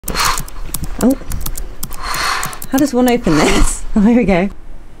Oh. How does one open this? Oh, here we go.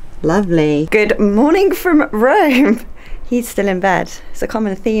 Lovely. Good morning from Rome. He's still in bed. It's a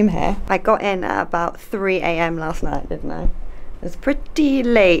common theme here. I got in at about 3 AM last night, didn't I? It was pretty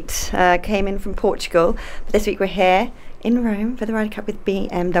late. Came in from Portugal. But this week we're here in Rome for the Ryder Cup with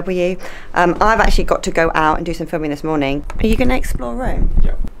BMW. I've actually got to go out and do some filming this morning. Are you going to explore Rome?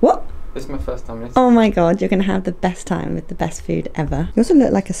 Yeah. What? This is my first time in. Oh my god, you're going to have the best time with the best food ever. You also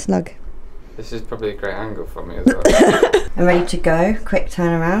look like a slug. This is probably a great angle for me as well. I'm ready to go. Quick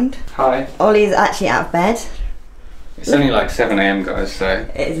turnaround. Hi. Ollie's actually out of bed. It's only like 7 AM guys, so...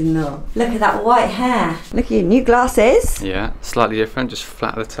 It is not. Look at that white hair. Look at you, new glasses. Yeah, slightly different, just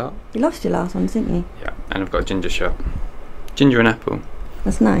flat at the top. You lost your last ones, didn't you? Yeah, and I've got a ginger shot. Ginger and apple.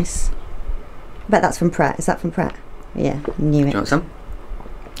 That's nice. I bet that's from Pret. Is that from Pret? Yeah, knew Do it. you want some?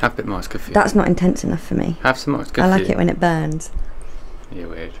 Have a bit more, it's good for you. That's not intense enough for me. Have some more, it's good I for you. like it when it burns. You're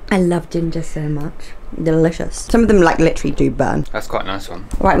weird. I love ginger so much. Delicious. Some of them like literally do burn. That's quite a nice one.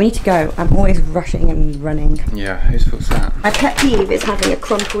 Right, we need to go. I'm always rushing and running. Yeah, whose fault's that? My pet peeve is having a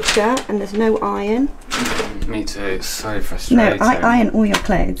crumpled shirt and there's no iron. Me too, it's so No, frustrating. I iron all your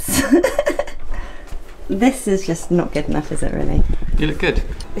clothes. This is just not good enough, is it really? You look good.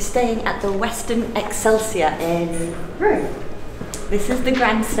 We're staying at the Western Excelsior in Rome. This is the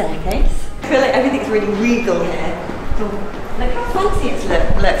grand staircase. I feel like everything's really regal here. Look how fancy it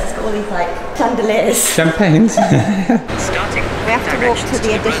looks. It's got all these like chandeliers. Champagnes? We have to walk to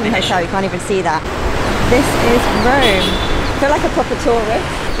the Edition Hotel, you can't even see that. This is Rome. I feel like a proper tourist.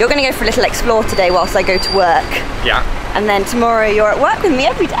 You're going to go for a little explore today whilst I go to work. Yeah. And then tomorrow you're at work with me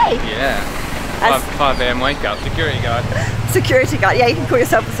every day. Yeah. 5 AM wake up, security guard. Security guard, yeah, you can call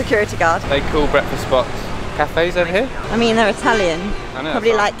yourself a security guard. They call breakfast spots cafes over here? I mean, they're Italian. I know.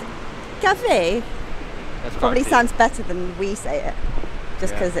 Probably like, cafe. That's Probably quite sounds better than we say it.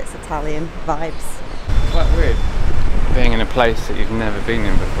 Just because it's Italian vibes. quite weird being in a place that you've never been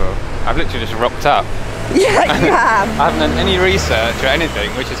in before. I've literally just rocked up. Yeah, you have. I haven't done any research or anything,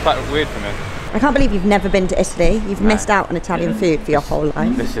 which is quite weird for me. I can't believe you've never been to Italy. You've missed out on Italian food for your whole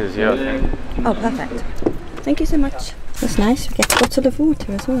life. This is your thing. Oh, perfect. Thank you so much. That's nice. We get a bottle of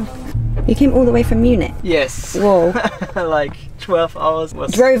water as well. You came all the way from Munich? Yes. Whoa. Like 12 hours.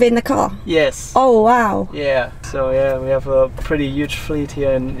 Drove in the car? Yes. Oh, wow. Yeah. So yeah, we have a pretty huge fleet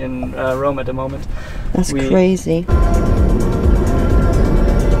here in Rome at the moment. That's crazy.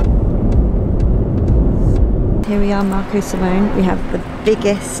 Here we are, Marco Simone. We have the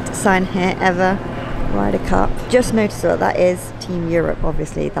biggest sign here ever, Ryder Cup. Just noticed what that is. Team Europe,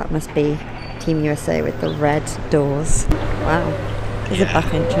 obviously. That must be Team USA with the red doors. Wow, there's a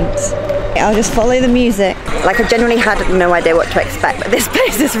back entrance. I'll just follow the music. Like, I genuinely had no idea what to expect, but this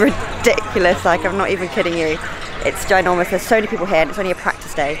place is ridiculous. Like, I'm not even kidding you. It's ginormous. There's so many people here and it's only a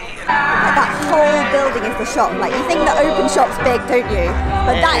practice day. Like, that whole building is the shop. Like, you think the open shop's big, don't you?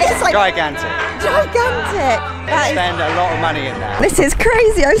 But that is like gigantic. Gigantic. Spend a lot of money in there. This is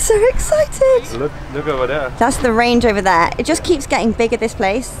crazy. I'm so excited. Look over there. That's the range over there. It just keeps getting bigger, this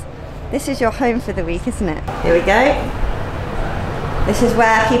place. This is your home for the week, isn't it? Here we go. This is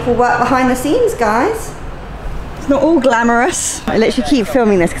where people work behind the scenes, guys. It's not all glamorous. I literally keep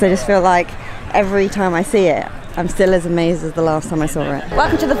filming this because I just feel like every time I see it, I'm still as amazed as the last time I saw it.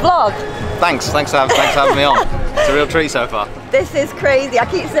 Welcome to the vlog. Thanks for having me on. It's a real treat so far. This is crazy. I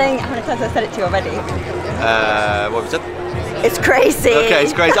keep saying, how many times have I said it to you already? What was it? It's crazy. Okay,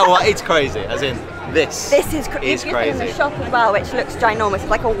 it's crazy. Oh, well, it's crazy, as in this is crazy. You've been in the shop as well, which looks ginormous. It's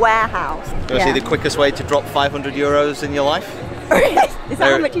like a warehouse. You want to see the quickest way to drop 500 euros in your life? Is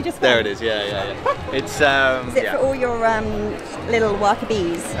that how much you just spent? There it is, yeah. It's, is it for all your little worker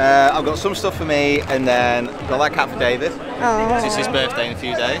bees? I've got some stuff for me, and then got that cat for David. Oh. It's his birthday in a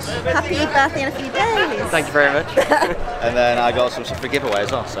few days. Happy birthday in a few days. Thank you very much. And then I got some stuff for giveaway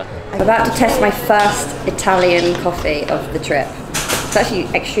as well. So I'm about to test my first Italian coffee of the trip. It's actually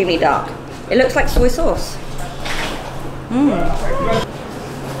extremely dark. It looks like soy sauce.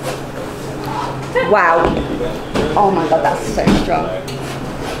 Wow. Oh my god, that's so strong.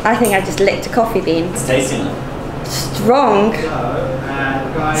 I think I just licked a coffee bean. It's tasty. Strong.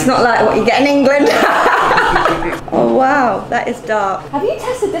 It's not like what you get in England. Oh wow, that is dark. Have you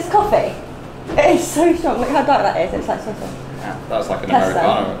tested this coffee? It is so strong. Look how dark that is. It's like so strong. Yeah, that's like an Test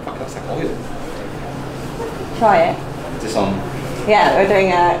Americano. Fuck, that's like oil. Try it. Is this on? Yeah, we're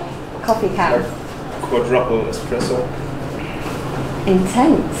doing a coffee can. Quadruple espresso.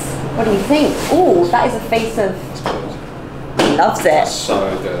 Intense. What do you think? Oh, that is a face of... He loves it. That's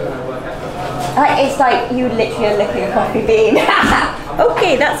so good. It's like you literally are licking a coffee bean.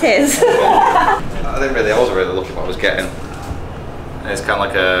 Okay, that's his. I wasn't really looking what I was getting. And it's kind of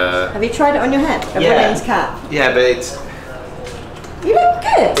like a... Have you tried it on your head? A women's cap? Yeah, but it's... You look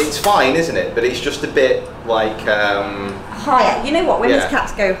good. It's fine, isn't it? But it's just a bit like... Higher. You know what? Women's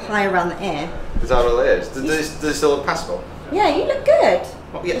caps go high around the ear. Is that what it is? Does it still look passable? Yeah, you look good.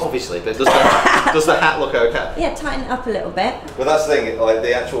 Well, yeah, obviously, but does the hat look okay? Yeah, tighten it up a little bit. Well, that's the thing, like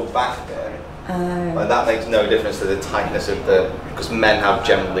the actual back there, like that makes no difference to the tightness of the... Because men have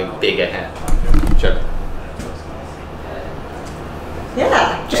generally bigger hair. Check.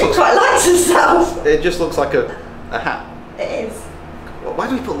 Yeah, it quite likes itself. It just looks like a hat. It is. Why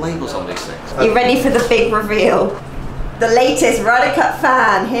do we put labels on these things? You ready for the big reveal? The latest Ryder Cup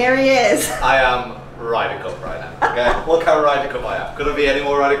fan, here he is. I am Ryder Cup right now, okay? Look how Ryder Cup I am. Could there be any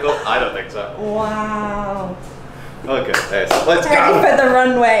more Ryder Cup? I don't think so. Wow. Okay, let's Ready go. for the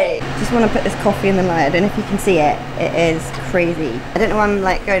runway. Just want to put this coffee in the light. I don't know if you can see it. It is crazy. I don't know why I'm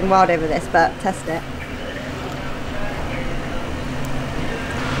like going wild over this, but test it.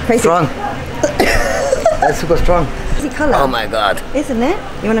 Crazy. Strong. That's super strong. Crazy colour. Oh my god. Isn't it?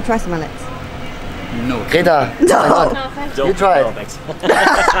 You want to try some, Alex? No. Rita, No. you try it. Thanks.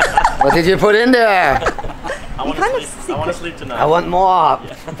 What did you put in there? I want to sleep tonight. I want more.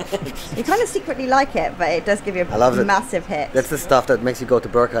 You kind of secretly like it, but it does give you I love a it. massive hit. That's the stuff that makes you go to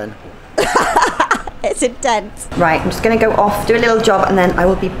Berkheim. It's intense. Right, I'm just going to go off, do a little job, and then I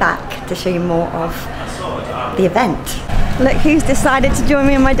will be back to show you more of the event. Look who's decided to join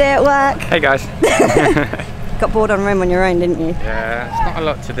me on my day at work. Hey guys. Got bored on Rome on your own, didn't you? Yeah, it's not a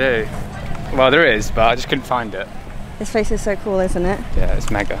lot to do. Well, there is, but I just couldn't find it. This place is so cool, isn't it? Yeah, it's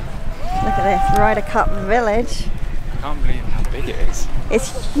mega. Look at this, Ryder Cup Village. I can't believe how big it is.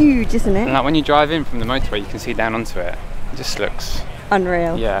 It's huge, isn't it? And like when you drive in from the motorway, you can see down onto it. It just looks,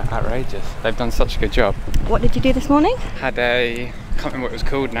 Unreal. yeah, outrageous. They've done such a good job. What did you do this morning? Had a, I can't remember what it was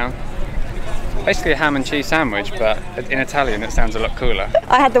called now. Basically a ham and cheese sandwich, but in Italian it sounds a lot cooler.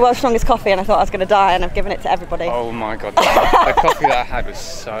 I had the world's strongest coffee and I thought I was going to die, and I've given it to everybody. Oh my god, the coffee that I had was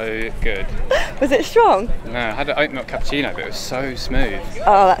so good. Was it strong? No, I had an oat milk cappuccino, but it was so smooth.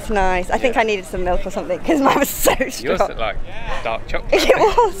 Oh, that's nice. I think I needed some milk or something because mine was so strong. Yours looked like dark chocolate. It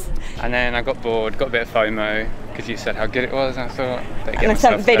was. And then I got bored, got a bit of FOMO, because you said how good it was, and I thought, better get And I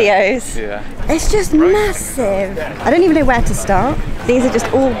sent myself there. videos. Yeah. It's just massive. I don't even know where to start. These are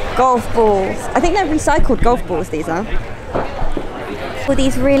just all golf balls. I think they're recycled golf balls, these are. All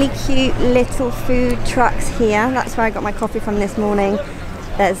these really cute little food trucks here. That's where I got my coffee from this morning.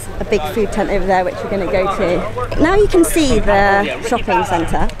 There's a big food tent over there which we're going to go to. Now you can see the shopping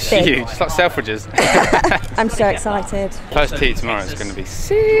centre. Big. Huge, it's like Selfridges. I'm so excited. First tea tomorrow is going to be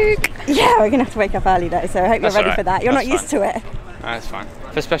sick. Yeah, we're going to have to wake up early though, so I hope That's you're ready all right. for that. You're That's not used to it. That's fine.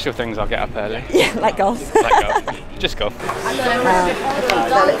 For special things, I'll get up early. Yeah, like golf. Like golf. Just golf.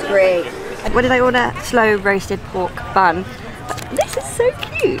 That looks great. What did I order? Slow roasted pork bun. This is so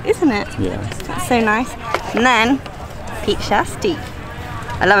cute, isn't it? Yeah. That's so nice. And then peach iced tea.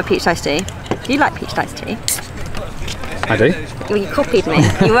 I love a peach iced tea. Do you like peach iced tea? I do. Well, you copied me.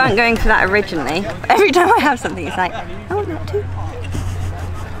 You weren't going for that originally. Every time I have something, it's like, I want that too.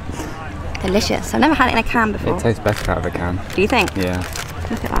 Delicious. I've never had it in a can before. It tastes better out of a can. Do you think? Yeah.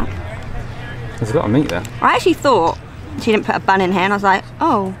 Look at that. There's a lot of meat there. I actually thought she didn't put a bun in here, and I was like,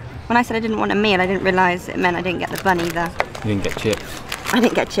 oh. When I said I didn't want a meal, I didn't realise it meant I didn't get the bun either. You didn't get chips. I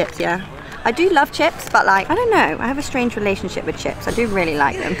didn't get chips, yeah. I do love chips, but like, I don't know. I have a strange relationship with chips. I do really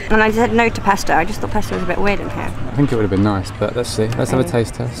like them. And I said no to pesto. I just thought pesto was a bit weird in here. I think it would have been nice, but let's see. Let's have a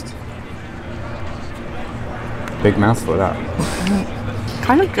taste test. Big mouthful, that.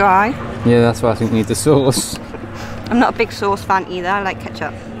 Kind of dry. Yeah, that's why I think you need the sauce. I'm not a big sauce fan either. I like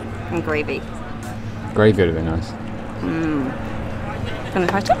ketchup and gravy. Gravy would have been nice. Gonna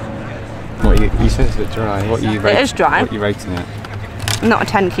try some? What, you said it's a bit dry. What are you It is dry. What are you rating it? Not a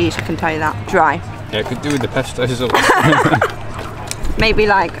 10 keys, I can tell you that. Dry. Yeah, it could do with the pesto sauce. Maybe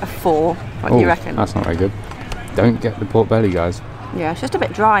like a 4. What do you reckon? That's not very good. Don't get the pork belly, guys. Yeah, it's just a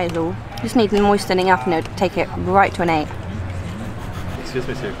bit dry is all. Just needs moistening up and it'll take it right to an 8. Excuse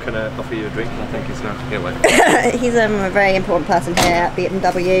me, sir. Can I offer you a drink? I think he's not here. Like, He's a very important person here at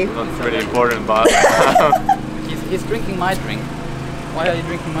BMW. not really important, but He's drinking my drink. Why are you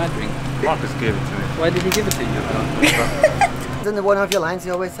drinking my drink? Marcus gave it to me. Why did he give it to you? Then the one of your lines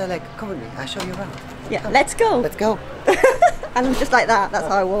you always say like, come with me, I'll show you around. Yeah, let's go. Let's go. And I'm just like that, that's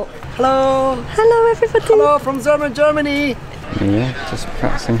how I walk. Hello. Hello everybody. Hello from Germany. Yeah, just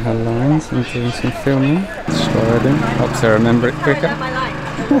practicing her lines and doing some filming. Striding. Helps her remember it quicker. I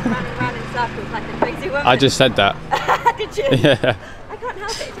ran around in circles like a crazy woman. I just said that. Did you? Yeah. I can't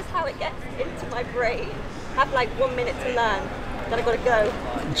help it, it's just how it gets into my brain. I have like 1 minute to learn, then I gotta go.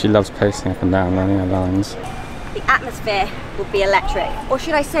 She loves pacing up and down, learning her lines. The atmosphere will be electric, or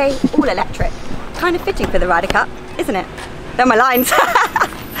should I say all electric. Kind of fitting for the Ryder Cup, isn't it? They're my lines.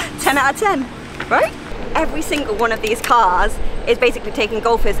 10 out of 10, right? Every single one of these cars is basically taking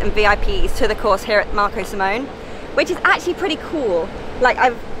golfers and VIPs to the course here at Marco Simone, which is actually pretty cool. Like,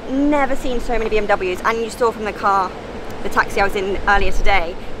 I've never seen so many BMWs, and you saw from the car, the taxi I was in earlier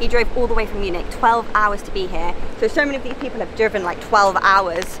today, he drove all the way from Munich, 12 hours to be here. So many of these people have driven like 12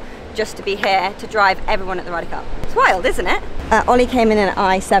 hours just to be here to drive everyone at the Ryder Cup. It's wild, isn't it? Ollie came in at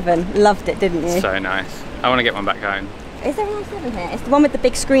i7, loved it, didn't you? So nice. I want to get one back home. Is there an i7 here? It's the one with the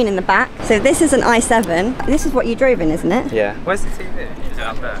big screen in the back. So this is an i7. This is what you drove in, isn't it? Yeah. Where's the TV? Is it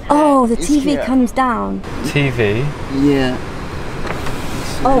up there? Oh, the TV comes down. TV? Yeah.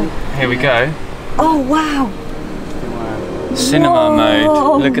 Oh. Here we go. Oh, wow. Cinema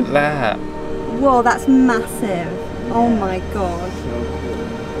Whoa. mode. Look at that. Whoa, that's massive. Oh my god.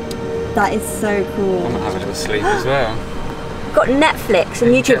 That is so cool. I might have a little sleep as well. Got Netflix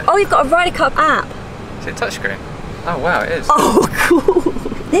and YouTube. Oh, you've got a Ryder Cup app. Is it touchscreen? Oh wow, it is. Oh, cool.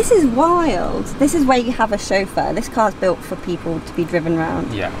 This is wild. This is where you have a chauffeur. This car's built for people to be driven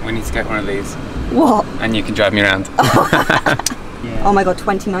around. Yeah, we need to get one of these. What? And you can drive me around. Oh my god,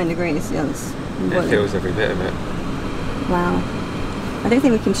 29 degrees. Yes. It feels every bit of it. Wow. I don't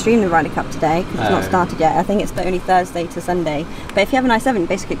think we can stream the Ryder Cup today because it's not started yet. I think it's only Thursday to Sunday. But if you have an i7, you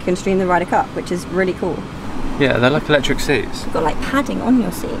basically can stream the Ryder Cup, which is really cool. Yeah, they're like electric seats. You've got like padding on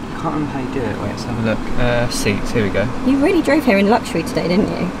your seat. I can't remember how you do it. Wait, let's have a look. Seats, here we go. You really drove here in luxury today, didn't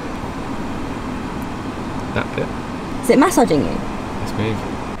you? That bit. Is it massaging you? Let's move.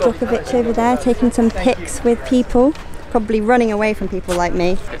 Djokovic over there taking some pics with people. Probably running away from people like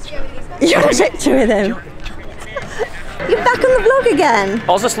me. You want a picture with him? You're back on the vlog again.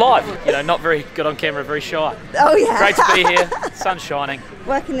 I was just live, you know, not very good on camera, very shy. Oh yeah. Great to be here, sun's shining.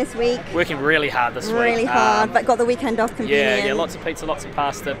 Working this week. Working really hard this week. Really hard, but got the weekend off convenient. Yeah, lots of pizza, lots of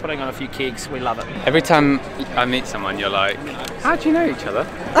pasta, putting on a few kegs, we love it. Every time I meet someone, you're like, how do you know each other?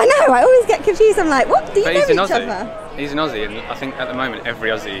 I know, I always get confused. I'm like, what? Do you know he's an each Aussie. other? He's an Aussie, and I think at the moment every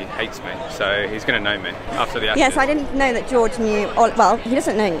Aussie hates me, so he's going to know me after the Ashes. Yes, I didn't know that George knew, well, he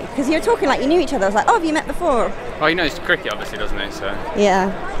doesn't know you, because you were talking like you knew each other. I was like, oh, have you met before? Well, he knows cricket, obviously, doesn't he? So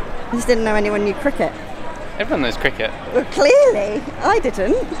yeah, I just didn't know anyone knew cricket. everyone knows cricket. Well, clearly, I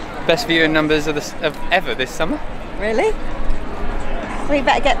didn't. Best viewing numbers of ever this summer. Really? So you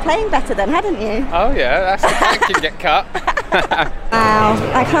better get playing better then, hadn't you? Oh yeah, that can get cut. Wow,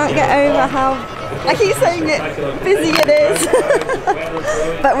 I can't get over how, I keep saying it, busy it is.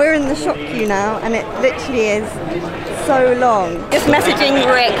 But we're in the shop queue now and it literally is so long. Just messaging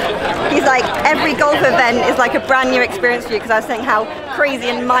Rick, he's like, every golf event is like a brand new experience for you, because I was saying how crazy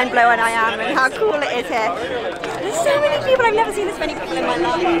and mind-blowing I am and how cool it is here. There's so many people, I've never seen this many people in my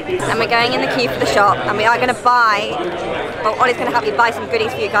life. And we're going in the queue for the shop and we are going to buy, well, Ollie's going to help me buy some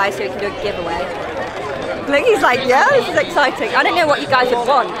goodies for you guys so we can do a giveaway. Look, he's like, yeah, this is exciting. I don't know what you guys would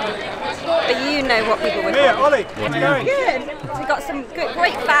want, but you know what people would want. Ollie, how's it going? Good. We've got some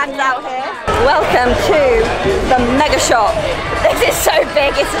great fans out here. Welcome to the mega shop. This is so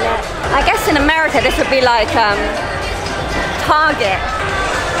big, isn't it? I guess in America this would be like Target.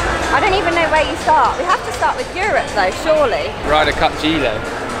 I don't even know where you start. We have to start with Europe though, surely. Ryder Cup gilet.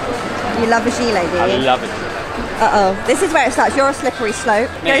 You love a gilet, do you? I love it. Uh-oh. This is where it starts. You're a slippery slope.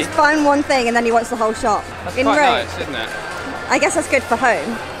 Me? Goes find one thing and then he wants the whole shop. That's in quite Rome. nice, isn't it? I guess that's good for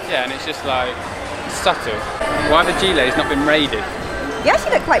home. Yeah, and it's just like subtle. Why have the gilets not been raided? You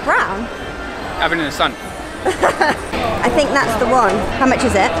actually look quite brown. I've been in the sun. I think that's the one. How much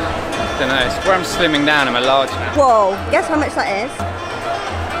is it? Don't know. It's where I'm slimming down. I'm a large now. Whoa, guess how much that is?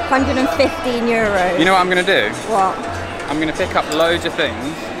 115 euros. You know what I'm going to do? What? I'm going to pick up loads of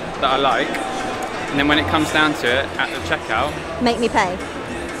things that I like, and then when it comes down to it at the checkout, Make me pay.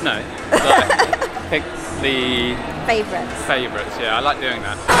 no, like, pick the Favourites. Yeah, I like doing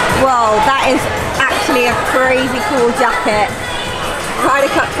that. Whoa, that is actually a crazy cool jacket.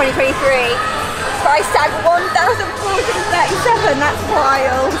 Ryder Cup 2023. Price tag 1,437. That's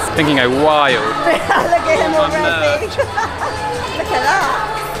wild. Thinking a wild. Look at him already. Look at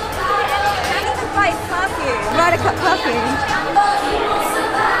that. Right, perfume. Ryder Cup perfume.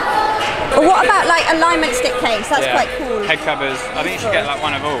 Or what about like alignment stick case? That's quite cool. Head covers. I think you should get like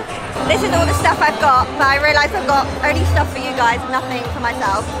one of all. This is all the stuff I've got, but I realise I've got only stuff for you guys, nothing for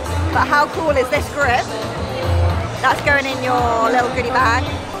myself. But how cool is this grip? That's going in your little goodie bag.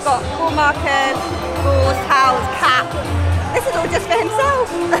 Got ball markers, balls, towels, cap. This is all just for himself.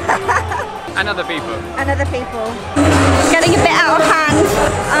 And other people. And other people. Getting a bit out of hand.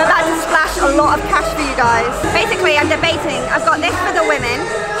 I'm about to splash a lot of cash for you guys. Basically, I'm debating. I've got this for the women.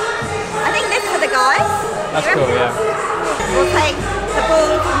 I think this for the guys. That's cool, yeah. We'll take the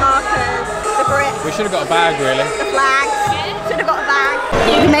balls, the markers, the Brits, We should have got a bag, really. the flags. Should have got a bag.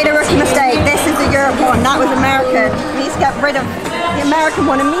 We made a rookie mistake. This is the Europe one. That was American. We need to get rid of the American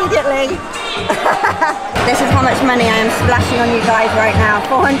one immediately. This is how much money I am splashing on you guys right now.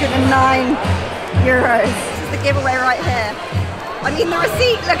 409 euros. This is the giveaway right here. I mean the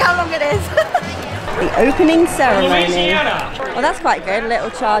receipt. Look how long it is. The opening ceremony. Well, that's quite good.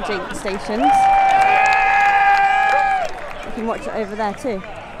 Little charging stations. You can watch it over there too.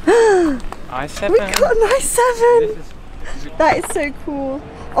 i7. We got an i7. That is so cool.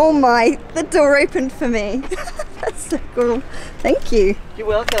 Oh my, the door opened for me. That's so cool. Thank you. You're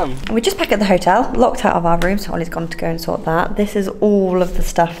welcome. We're just back at the hotel, locked out of our room, so Ollie's gone to go and sort that. This is all of the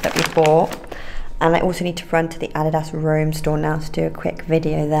stuff that we bought. And I also need to run to the Adidas Rome store now to do a quick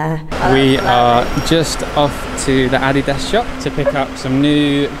video there. We are just off to the Adidas shop to pick up some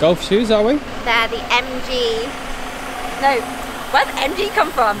new golf shoes, are we? They're the MG. No, where's MG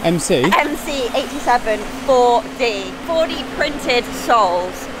come from? MC? MC87 4D. 4D printed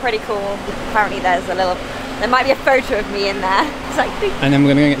soles. Pretty cool. Apparently there might be a photo of me in there. It's like, And then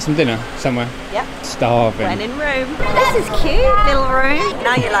we're going to go get some dinner somewhere. yep. Starving. When in Rome. This is cute, little Rome.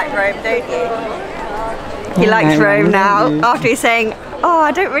 Now you like Rome, don't you? He likes Rome now, after he's saying, oh,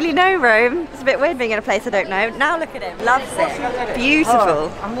 I don't really know Rome. It's a bit weird being in a place I don't know. Now look at him. Loves it.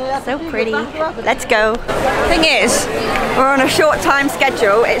 Beautiful. So pretty. Let's go. Thing is, we're on a short time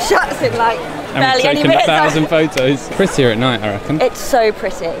schedule. It shuts in like barely any taken minutes. 1,000 photos. Prettier at night, I reckon. It's so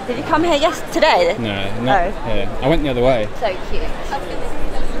pretty. Did you come here today? No, not here. I went the other way. So cute.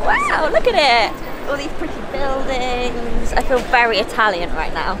 Wow, look at it. All these pretty buildings. I feel very Italian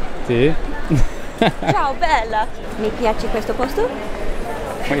right now. Do you? Ciao bella. Mi piace questo posto?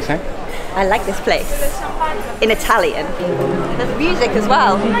 What are you saying? I like this place. In Italian. There's music as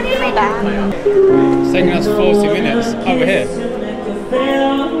well. Free band. It's taking us 40 minutes. Oh, we're here.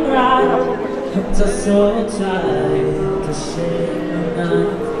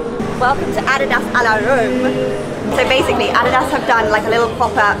 Welcome to Adidas à la Rome. So basically Adidas have done like a little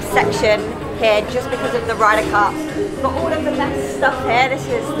pop-up section here just because of the Ryder Cup. We've got all of the best stuff here. This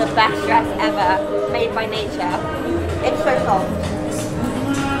is the best dress ever, made by nature. It's so soft.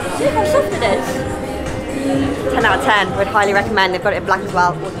 See how soft it is. 10 out of 10, would highly recommend. They've got it in black as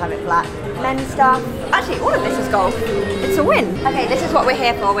well, all have it black. Men's stuff. Actually, all of this is golf. It's a win. Okay, this is what we're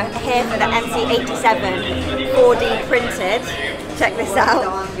here for. We're here for the MC87 4D printed. Check this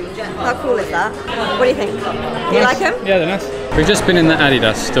out. How cool is that? What do you think? Do you like them? Yeah, they're nice. We've just been in the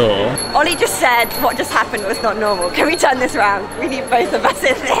Adidas store. Ollie just said what just happened was not normal. Can we turn this around? We need both of us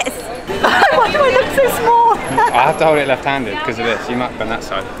in this. Why do I look so small? I have to hold it left-handed because of this. You might be on that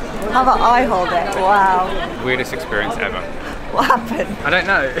side. How about I hold it? Wow. Weirdest experience ever. What happened? I don't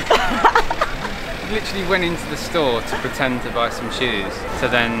know. Literally went into the store to pretend to buy some shoes, to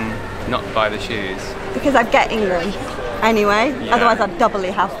then not buy the shoes. Because I'm getting them anyway. Yeah. Otherwise I'd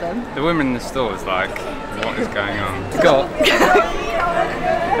doubly have them. The woman in the store was like, what is going on? It's got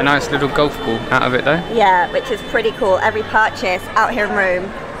a nice little golf ball out of it though. Yeah, which is pretty cool. Every purchase out here in Rome,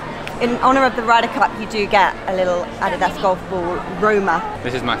 in honour of the Ryder Cup, you do get a little Adidas golf ball Roma.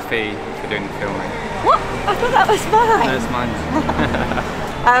 This is my fee for doing the filming. What? I thought that was mine. No, it's mine.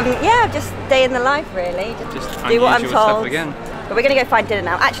 Yeah, just day in the life really. Just do what I'm unusual told. stuff again. But we're going to go find dinner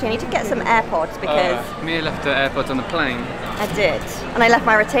now. Actually, I need to get some AirPods because... Mia left her AirPods on the plane. I did. And I left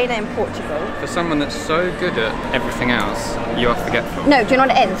my retainer in Portugal. For someone that's so good at everything else, you are forgetful. No, do you know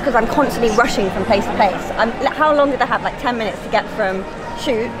what it is? It's because I'm constantly rushing from place to place. How long did I have? Like 10 minutes to get from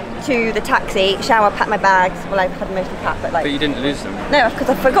shoot to the taxi, shower, pack my bags. Well, I had mostly packed, but like... But you didn't lose them? No, because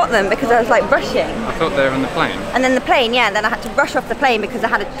I forgot them because I was like rushing. I thought they were on the plane. And then the plane, yeah, and then I had to rush off the plane because I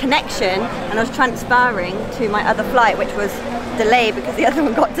had a connection and I was transferring to my other flight, which was delayed because the other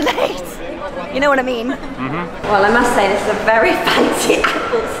one got delayed. You know what I mean? Mm-hmm. Well, I must say this is a very fancy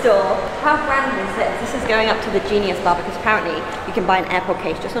Apple store. How grand is this? This is going up to the Genius Bar because apparently you can buy an AirPod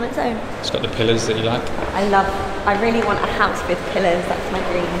case just on its own. It's got the pillars that you like. I really want a house with pillars. That's my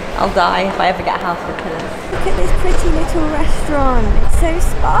dream. I'll die if I ever get a house with pillars. Look at this pretty little restaurant. It's so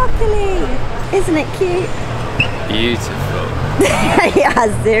sparkly. Isn't it cute? Beautiful.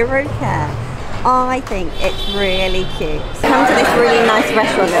 Yeah, zero care. I think it's really cute. Come to this really nice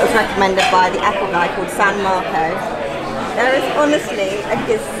restaurant that was recommended by the Apple guy called San Marco. There is honestly a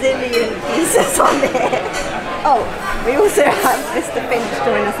gazillion pieces on it. Oh, we also have Mr. Finch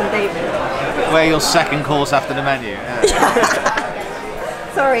join us and David. We're your second course after the menu.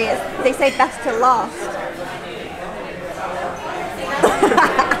 Sorry, they say best to last.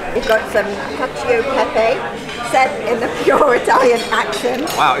 We've got some cacio e pepe, said in a pure Italian accent.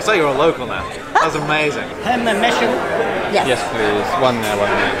 Wow, it's like you're a local now. That's amazing. Ham and mushroom. Yes. Yes, please. One there,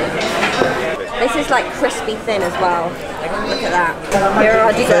 one there. This is like crispy thin as well. Look at that. Here are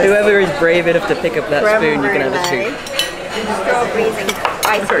our desserts. Whoever is brave enough to pick up that spoon, you can have a treat. Strawberries and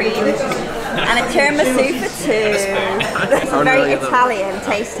ice cream. And a tiramisu for two. This is a very Italian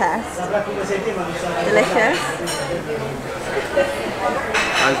taste test. Delicious.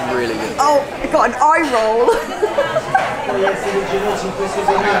 That's really good. Oh, I got an eye roll.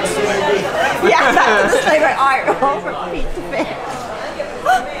 Yeah, that's the same eye roll from pizza fish.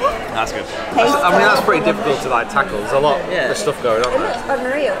 That's good. I mean, that's pretty difficult to like tackle. There's a lot of stuff going on It there. looks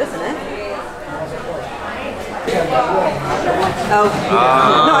unreal, doesn't it? Oh,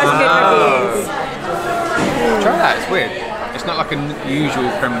 not as good reviews. Try that, it's weird. It's not like a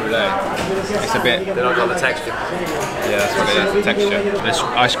usual creme brulee. It's a bit... They don't got the texture. Yeah, that's what it is, the texture. This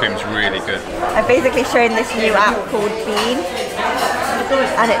ice cream's really good. I've basically shown this new app called Bean,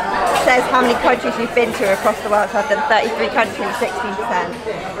 and it says how many countries you've been to across the world. So I've done 33 countries,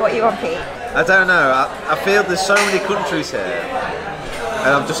 16%. What are you on, Pete? I don't know. I feel there's so many countries here,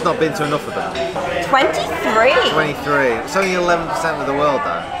 and I've just not been to enough of them. 23? 23. It's only 11% of the world,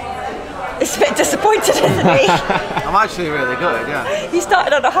 though. It's a bit disappointed, isn't he? I'm actually really good, yeah. You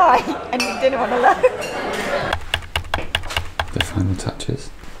started on a high and you didn't want to low. The final touches.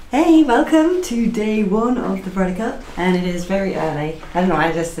 Hey, welcome to day one of the Ryder Cup, and it is very early. I don't know why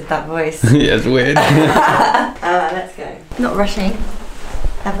I just did that voice. Yeah, it's weird. Let's go. Not rushing,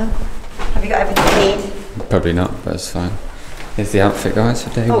 ever. Have you got everything you need? Probably not, but it's fine. Here's the outfit, guys,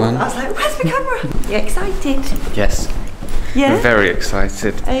 for day one. I was like, where's the camera? You excited? Yes. Yeah? We're very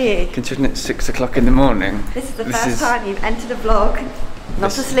excited. Are you? Considering it's 6 o'clock in the morning. This is the first time you've entered a vlog,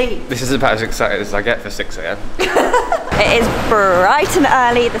 not asleep. This is about as excited as I get for 6 AM. It is bright and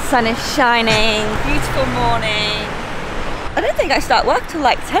early, the sun is shining, beautiful morning. I don't think I start work till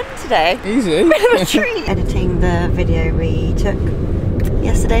like 10 today. Easy. Bit of a treat. Editing the video we took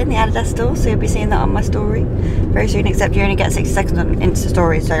yesterday in the Adidas store, so you'll be seeing that on my story very soon, except you only get 60 seconds on Insta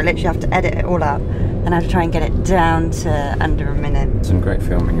stories, so I literally have to edit it all out and I have to try and get it down to under a minute. Some great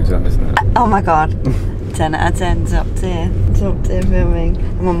filming as well, isn't it? Oh my god. 10 out of 10, top tier filming.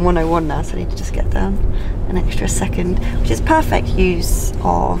 I'm on 101 now, so I need to just get down an extra second, which is perfect use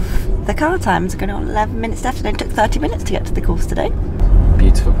of the car time. It's going on 11 minutes left, and it took 30 minutes to get to the course today.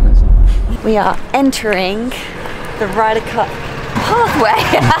 Beautiful person. We are entering the Ryder Cup pathway.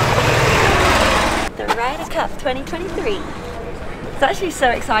 The Ryder Cup 2023. It's actually so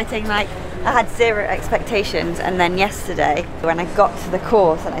exciting. Like, I had zero expectations, and then yesterday when I got to the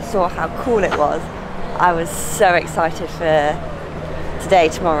course and I saw how cool it was, I was so excited for today,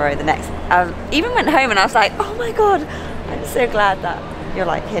 tomorrow, the next. I even went home and I was like, oh my god, I'm so glad that you're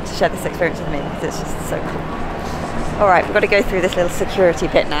like here to share this experience with me, because it's just so cool. Alright, we've got to go through this little security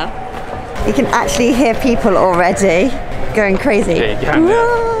pit now. You can actually hear people already going crazy. Yeah, you can,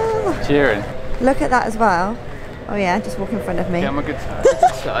 yeah. Cheering. Look at that as well. Oh yeah, just walk in front of me. Yeah, I'm a good side.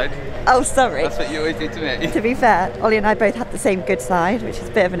 Good side. Oh, sorry. That's what you always do to me. To be fair, Ollie and I both had the same good side, which is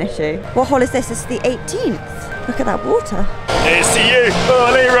a bit of an issue. What hole is this? This is the 18th. Look at that water. It's to you,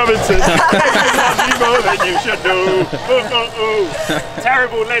 Ollie Robinson. You more than you should do.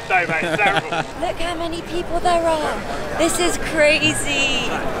 Terrible lead though, mate. Terrible. Look how many people there are. This is crazy.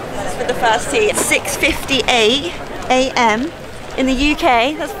 This is for the first tee. It's 6:58 a.m. in the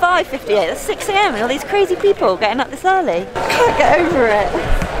UK. That's 5:58. That's 6 a.m. and all these crazy people getting up this early. Can't get over it.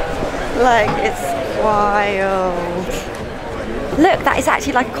 Like, it's wild. Look, that is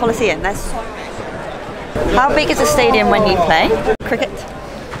actually like a coliseum. There's so many. How big is a stadium when you play cricket?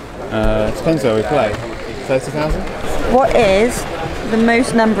 Depends where we play. 30,000? What is the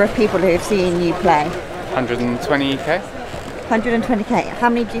most number of people who have seen you play? 120k? 120k. How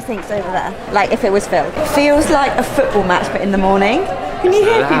many do you think's over there? Like if it was filled? It feels like a football match but in the morning. Can you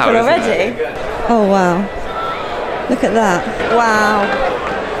hear people already? Oh wow. Look at that. Wow.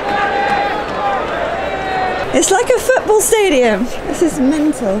 It's like a football stadium. This is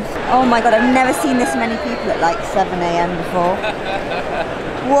mental. Oh my god, I've never seen this many people at like 7 a.m. before.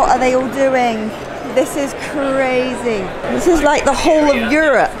 What are they all doing? This is crazy. This is like the whole of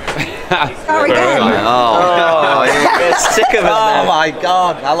Europe. How again? Oh, it's sick of us now. Oh my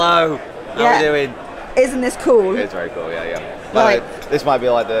god, hello. How are we doing? Isn't this cool? It's very cool, yeah. Like, this might be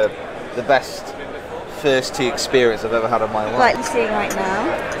like the best first tee experience I've ever had in my life. like you're seeing right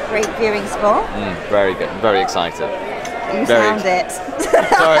now, great viewing spot. Very good, very excited. You sound it.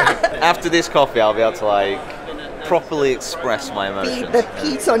 Sorry, after this coffee I'll be able to like properly express my emotions. The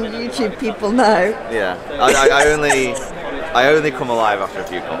Pete on YouTube people know. Yeah, I only come alive after a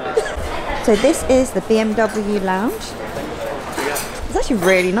few coffees. So this is the BMW lounge. It's actually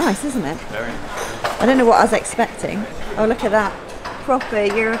really nice, isn't it? Very nice. I don't know what I was expecting. Oh, look at that. Proper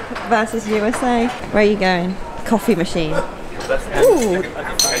Europe versus USA. Where are you going? Coffee machine. Ooh,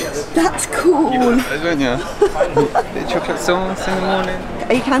 that's cool. Those, weren't you? Bit of chocolate sauce in the morning.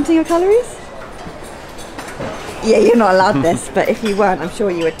 Are you counting your calories? Yeah, you're not allowed this, but if you weren't, I'm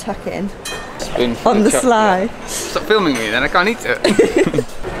sure you would tuck it in. Spoonful On the of chocolate. sly. Stop filming me then, I can't eat it.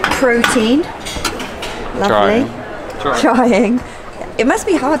 Protein. Lovely. Trying. It must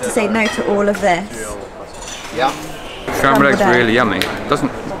be hard to say no to all of this. Yeah. Scrambled eggs egg. really yummy. Doesn't,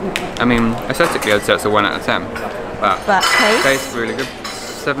 I mean, aesthetically I'd say it's a 1 out of 10. But taste? Tastes really good.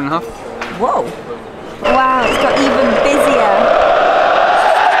 7.5. Whoa. Wow, it's got even busier.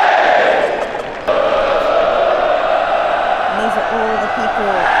 These are all the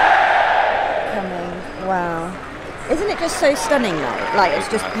people coming. Wow. Isn't it just so stunning though? Like, it's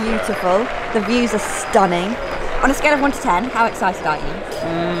just beautiful. The views are stunning. On a scale of 1 to 10, how excited are you?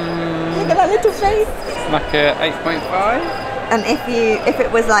 Look at that little face. Like a 8.5? And if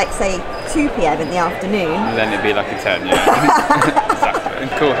it was like, say, 2 p.m. in the afternoon, Then it'd be like a 10, yeah. Exactly. And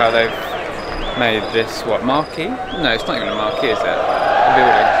cool how they've made this, what, marquee? No, it's not even a marquee, is it? A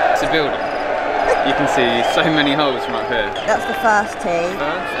building. It's a building. You can see so many holes from up here. that's the first tee.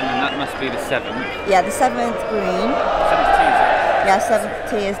 First, and then that must be the 7th. Yeah, the 7th green. 7th tee, is it? Yeah, 7th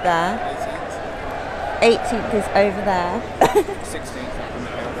tee is there. 18th is over there. 16th.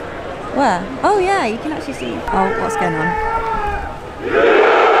 Where? Oh yeah, you can actually see. Oh, what's going on?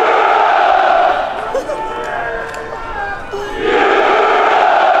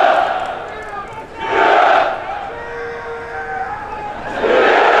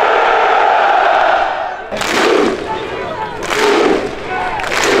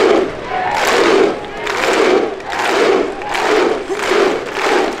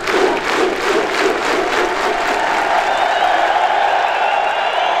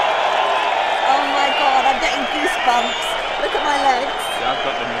 Look at my legs. Yeah, I've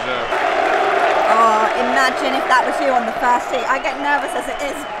got them as well. Oh, imagine if that was you on the first tee. I get nervous as it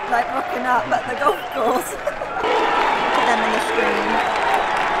is, like rocking up at the golf course. Look at them on the screen.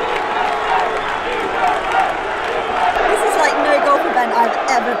 This is like no golf event I've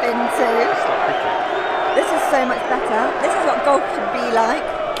ever been to. This is so much better. This is what golf should be like.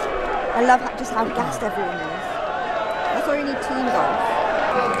 I love just how gassed everyone is. That's why you need team golf.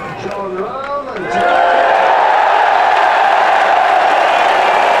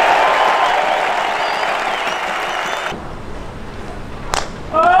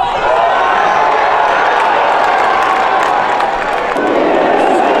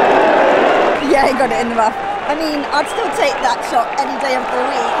 Yeah, he got it in the rough. I mean, I'd still take that shot any day of the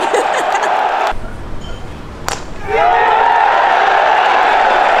week.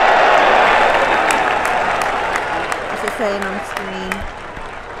 What's it saying on screen?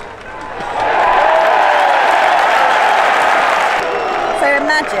 So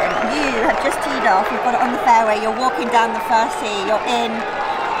imagine you have just teed off, you've got it on the fairway, you're walking down the first tee, you're in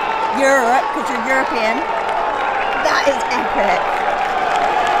Europe because you're European. That is epic.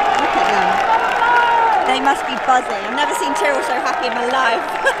 Look at them. They must be buzzing. I've never seen Tyrrell so happy in my life.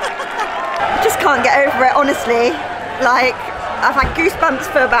 I just can't get over it, honestly. Like, I've had goosebumps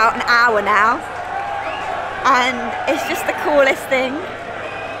for about an hour now. And it's just the coolest thing.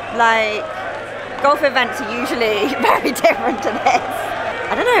 Like, golf events are usually very different to this.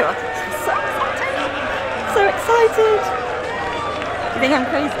 I don't know, I'm so excited. So excited. Do you think I'm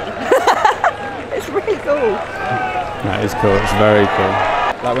crazy? It's really cool. That is cool, it's very cool.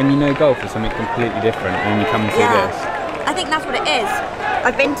 Like when you know golf is something completely different and you come and see this. I think that's what it is.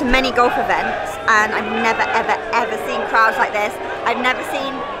 I've been to many golf events and I've never ever seen crowds like this. I've never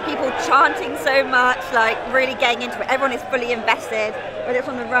seen people chanting so much, like really getting into it. Everyone is fully invested, whether it's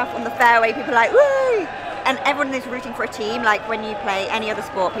on the rough, on the fairway, people are like, woo! And everyone is rooting for a team. Like when you play any other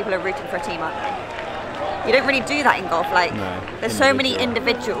sport, people are rooting for a team, aren't they? You don't really do that in golf. Like, there's so many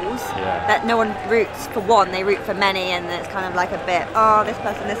individuals that no one roots for one, they root for many, and it's kind of like a bit, oh, this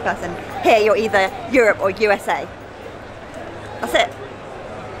person, this person. Here, you're either Europe or USA. That's it.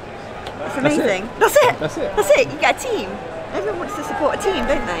 That's amazing. That's it. That's it. That's it. You get a team. Everyone wants to support a team,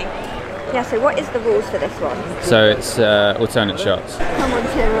 don't they? Yeah, so what is the rules for this one? So it's alternate shots. Come on,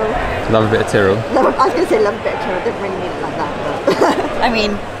 Tyrrell. Love a bit of Tyrrell. I was going to say love a bit of Tyrrell. I didn't really mean it like that. But I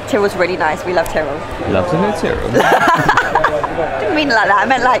mean, Tyrrell's really nice. We love Tyrrell. Loves a bit of Tyrrell. Didn't mean it like that. I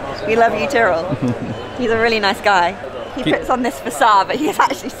meant like, we love you, Tyrrell. He's a really nice guy. He puts on this facade, but he's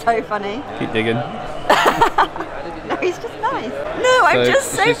actually so Keep digging. No, he's just nice. No, I'm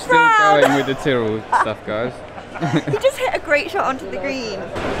just so she's proud. still going with the Tyrrell stuff, guys. He just hit a great shot onto the green.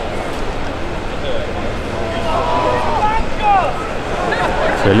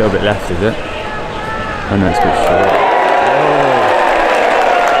 So a little bit left, is it? Oh no, it's a bit short.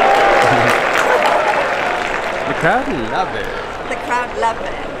 The crowd love it. The crowd love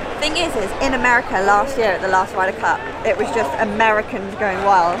it. Thing is in America last year at the last Ryder Cup, it was just Americans going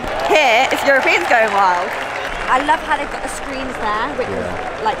wild. Here, it's Europeans going wild. I love how they've got the screens there, which is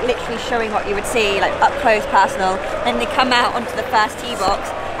like literally showing what you would see, like up close, personal. Then they come out onto the first tee box,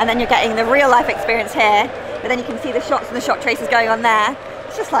 and then you're getting the real life experience here. But then you can see the shots and the shot traces going on there.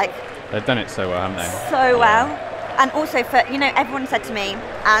 It's just like they've done it so well, haven't they? So well. And also for, you know, everyone said to me,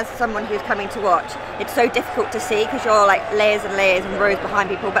 as someone who's coming to watch, it's so difficult to see because you're like layers and layers and rows behind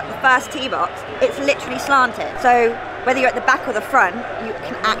people, but the first tee box, it's literally slanted. So whether you're at the back or the front, you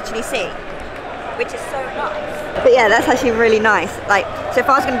can actually see, which is so nice. But yeah, that's actually really nice. Like, so if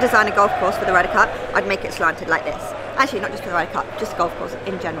I was going to design a golf course for the Ryder Cup, I'd make it slanted like this. Actually, not just for the Ryder Cup, just golf course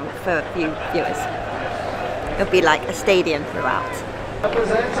in general for viewers. It'll be like a stadium throughout.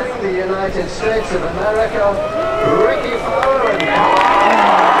 Representing the United States of America, Ricky Fowler.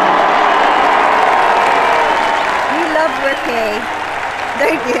 You love Ricky,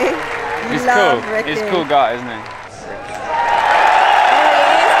 don't you? He's love cool. Ricky. He's a cool guy, isn't he?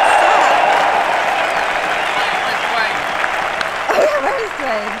 Oh yeah, where is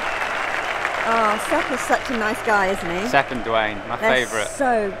Dwayne? Oh, Seth is such a nice guy, isn't he? Seth and Dwayne, my favourite.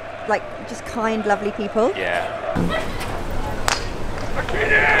 So, like, just kind, lovely people. Yeah.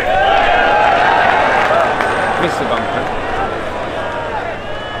 Missed the bumper.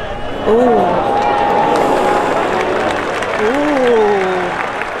 Ooh. Ooh.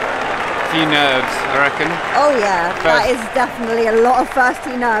 Few nerves, I reckon. Oh yeah, that is definitely a lot of first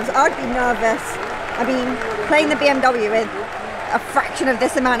tee nerves. I'd be nervous. I mean, playing the BMW with a fraction of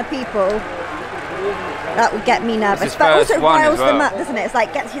this amount of people, that would get me nervous. But also riles them up, doesn't it? It's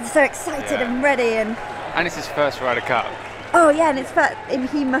like gets you so excited and ready And it's his first Ryder Cup. Oh yeah, and it's first, and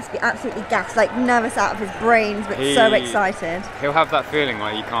he must be absolutely gassed, like nervous out of his brains, but so excited. He'll have that feeling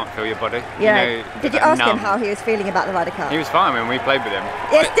where you can't feel your body. Yeah. You know, did you ask him how he was feeling about the Ryder Cup? He was fine when we played with him.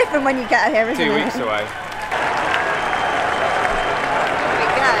 Yeah, it's different when you get here, isn't it? 2 weeks away. Here we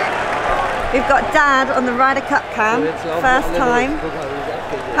go. We've got Dad on the Ryder Cup cam, first time.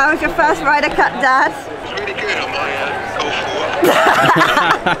 How was your first Ryder Cup, Dad? It's really good on my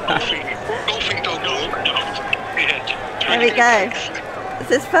golfing dog log. There we go. It's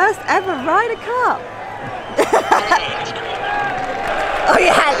his first ever Ryder Cup. Oh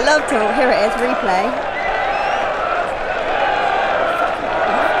yeah, I'd love to. Here it is, replay.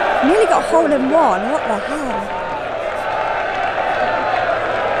 Nearly got a hole in one. What the hell?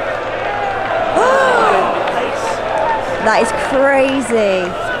 That is crazy.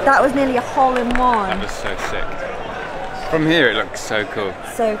 That was nearly a hole in one. That was so sick. From here it looks so cool.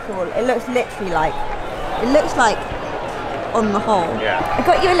 So cool. It looks literally like, it looks like on the hole. Yeah. I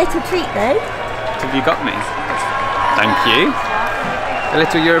got you a little treat though. What have you got me? Thank you. A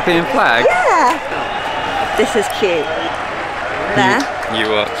little European flag. Yeah. This is cute. There.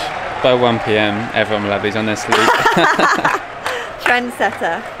 You watch. By 1 PM, everyone will have these on their sleeve.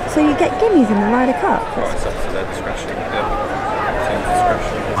 Trendsetter. So you get gimmies in the Ryder Cup? Well, it's up to their discretion. Yeah.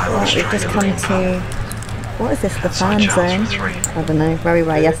 We've just come to, what is this, the fan zone? I don't know, where we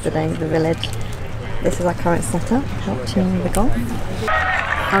were yesterday, the village. This is our current setup, watching the golf.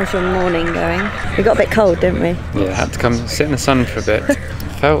 How's your morning going? We got a bit cold, didn't we? Yeah, had to come sit in the sun for a bit.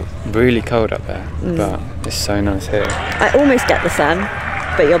 Felt really cold up there, but it's so nice here. I almost get the sun,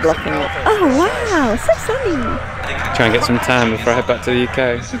 but you're blocking it. Oh wow, so sunny. Try and get some tan before I head back to the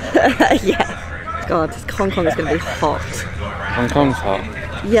UK. Yeah. God, Hong Kong is going to be hot. Hong Kong's hot.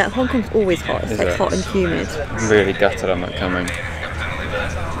 Yeah, Hong Kong's always hot. It's Is like it? hot and humid. I'm really gutted I'm not coming.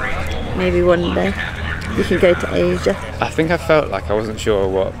 Maybe one day you can go to Asia. I think I felt like I wasn't sure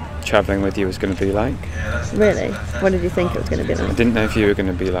what travelling with you was going to be like. Really? What did you think it was going to be I like? didn't know if you were going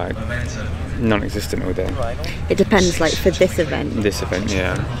to be like non-existent all day. It depends, like for this event. This event,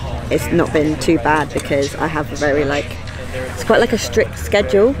 yeah. It's not been too bad because I have a very it's quite like a strict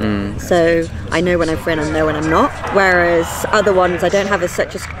schedule. So I know when I'm free and I know when I'm not. Whereas other ones I don't have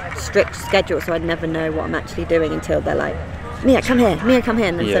such a strict schedule, so I never know what I'm actually doing until they're like, Mia, come here, Mia, come here.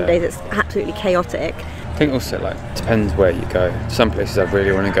 And then some days it's absolutely chaotic. I think also like depends where you go. Some places I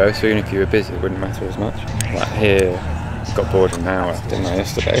really want to go, so even if you were busy it wouldn't matter as much. Like here, I got bored an hour, didn't I,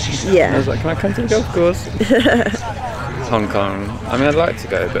 yesterday? Yeah. I was like, can I come to the golf course? Hong Kong, I mean I'd like to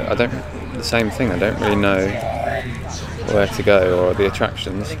go, but I don't, the same thing, I don't really know where to go or the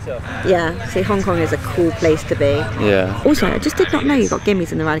attractions. Yeah, see, Hong Kong is a cool place to be. Yeah. Also, I just did not know you got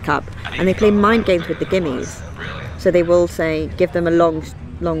gimmies in the Ryder Cup, and they play mind games with the gimmies. So they will say, give them a long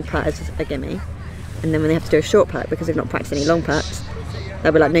putt as a gimme, and then when they have to do a short putt, because they've not practiced any long putts,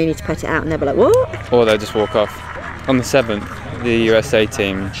 they'll be like, no, you need to put it out, and they'll be like, what? Or they'll just walk off. On the 7th, the USA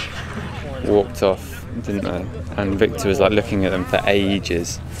team walked off, didn't they? And Victor was like looking at them for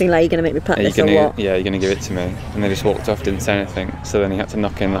ages. Thinking like, you're going to make me putt this or what? Yeah, you're going to give it to me. And they just walked off, didn't say anything. So then he had to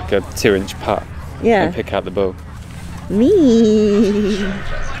knock in like a 2-inch putt and pick out the ball. Me.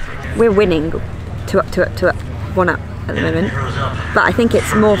 We're winning 2 up, 1 up at the moment. But I think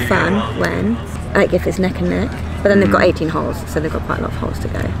it's more fun when, like if it's neck and neck. But then they've got 18 holes, so they've got quite a lot of holes to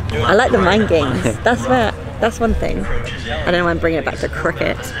go. I like the mind games. That's one thing. I don't know why I'm bringing it back to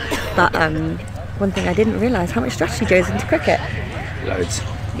cricket. But one thing I didn't realise, how much strategy goes into cricket. Loads.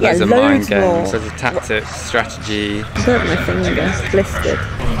 Yeah, Loads of loads mind games, more. loads of tactics, strategy. I burnt my finger, blistered.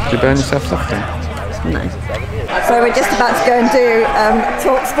 Did you burn yourself soft then? No. So we're just about to go and do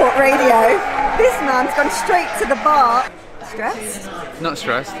Talk Sport Radio. This man's gone straight to the bar. Stressed? Not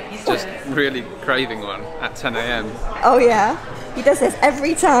stressed, just really craving one at 10 AM. Oh yeah? He does this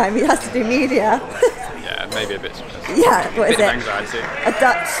every time he has to do media. Yeah, maybe a bit stressed. Yeah, what is bit it? of anxiety. A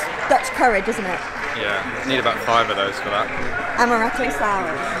Dutch courage, isn't it? Yeah, need about 5 of those for that. Amaretto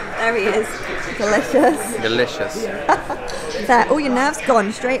sour. There he is. Delicious. Delicious. There, all your nerves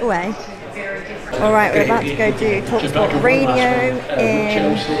gone straight away. Alright, we're about to go do Talk Sport Radio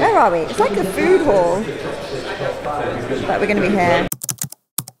in... Where are we? It's like a food hall. But we're going to be here.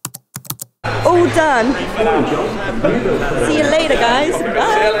 All done. See you later, guys.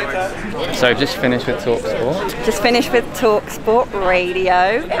 Bye. So just finished with Talk Sport. Just finished with Talk Sport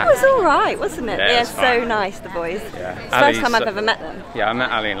Radio. It was alright, wasn't it? Yeah, They're it's so fine. nice, the boys. Yeah. It's the first time I've ever met them. Yeah, I met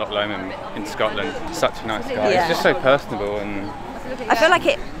Ali in Loch Lomond in Scotland. Such a nice guy. Yeah. He's just so personable and... I feel like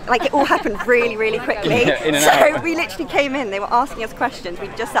it all happened really, really quickly. Yeah, in and so out. we literally came in, they were asking us questions, we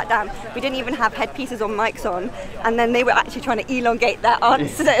just sat down, we didn't even have headpieces or mics on, and then they were actually trying to elongate their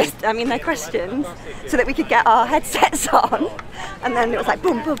answers, their questions, so that we could get our headsets on, and then it was like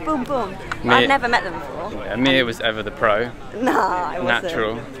boom, boom, boom, boom. I've never met them before. Yeah, Mia was ever the pro. Nah, I wasn't.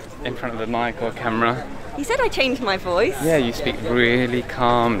 Natural, in front of the mic or camera. You said I changed my voice. Yeah, you speak really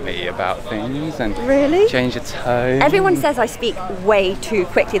calmly about things and Really? change your tone. Everyone says I speak way too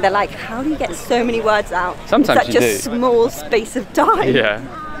quickly. They're like, how do you get so many words out Sometimes in such you a do. small space of time? Yeah.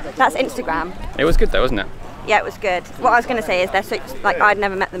 That's Instagram. It was good though, wasn't it? Yeah, it was good. What I was going to say is they're so, like, I'd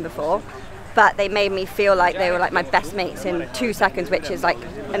never met them before, but they made me feel like they were like my best mates in 2 seconds, which is like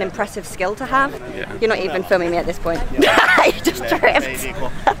an impressive skill to have. Yeah. You're not even filming me at this point. You just tripped.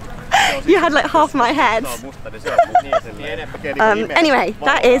 You had like half my head. Anyway,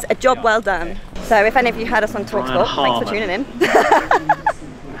 that is a job well done. So if any of you heard us on TalkSport, thanks for tuning in.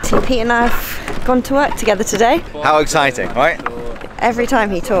 TP and I have gone to work together today. How exciting, right? Every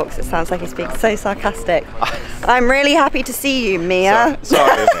time he talks, it sounds like he speaks so sarcastic. I'm really happy to see you, Mia.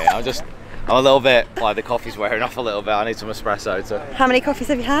 Sorry, mate. I'm a little bit, like the coffee's wearing off a little bit. I need some espresso to... How many coffees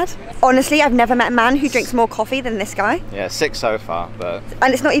have you had? Honestly, I've never met a man who drinks more coffee than this guy. Yeah, 6 so far, but...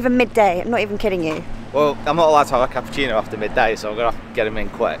 And it's not even midday, I'm not even kidding you. Well, I'm not allowed to have a cappuccino after midday, so I'm going to have to get them in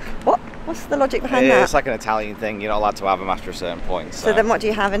quick. What? What's the logic behind that? It's like an Italian thing, you're not allowed to have them after a certain point. So then what do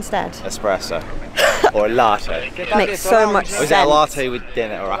you have instead? Espresso. Or a latte. Makes so much sense. Or is it a latte with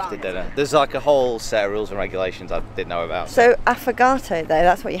dinner or after dinner? There's like a whole set of rules and regulations I didn't know about. So affogato though,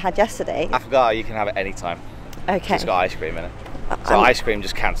 that's what you had yesterday. Affogato you can have it any time. Okay. It's got ice cream in it. So ice cream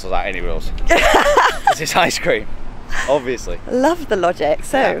just cancels out any rules. This is ice cream, obviously. Love the logic.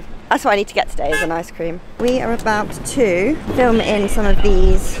 So that's what I need to get today is an ice cream. We are about to film in some of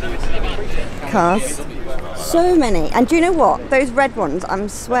these cars. So many. And do you know what? Those red ones, I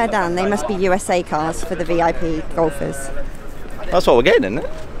swear down, they must be USA cars for the VIP golfers. That's what we're getting, isn't it?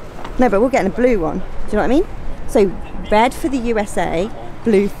 No, but we're getting a blue one. Do you know what I mean? So red for the USA,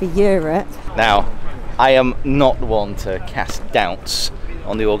 blue for Europe. Now, I am not one to cast doubts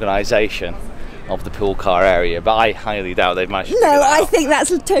on the organisation of the pool car area, but I highly doubt they've managed to figure that I out. think that's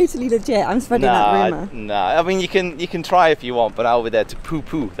totally legit. I'm spreading that rumour. No, I mean you can try if you want, but I'll be there to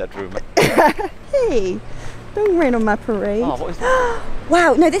poo-poo that rumour. Hey, don't rain on my parade. Oh, what is that?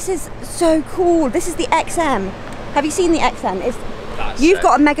 Wow, no, this is so cool. This is the XM. Have you seen the XM? You've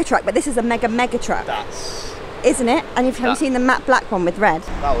got a mega truck, but this is a mega truck. Isn't it? And have you seen the matte black one with red?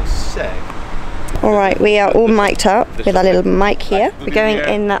 That looks sick. Alright, we are all mic'd up with our little mic here. We're going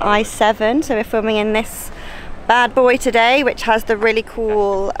in the i7, so we're filming in this bad boy today, which has the really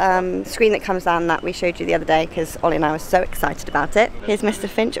cool screen that comes down that we showed you the other day because Ollie and I were so excited about it. Here's Mr.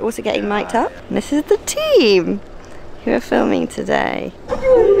 Finch also getting mic'd up. And this is the team who are filming today.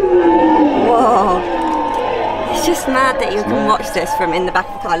 Whoa! It's just mad that you can watch this from in the back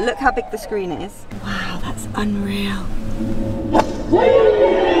of the car. Look how big the screen is. Wow, that's unreal. Look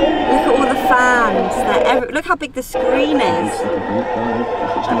at all the fans. Look how big the screen is.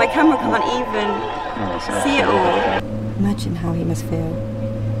 And my camera can't even see it all. Imagine how he must feel.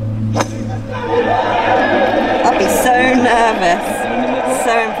 I'd be so nervous.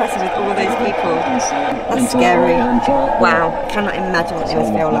 So impressive with all those people. That's scary. Wow, cannot imagine what they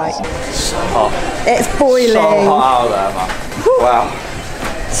must feel like. So hot. It's boiling. So hot out there, man. Wow.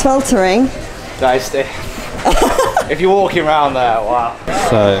 Sweltering. Tasty. If you're walking around there, wow.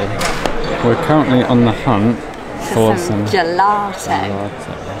 So, we're currently on the hunt for some gelato.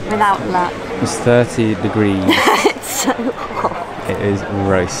 Without luck. It's 30 degrees. It's so hot. It is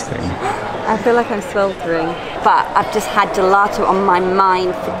roasting. I feel like I'm sweltering, but I've just had gelato on my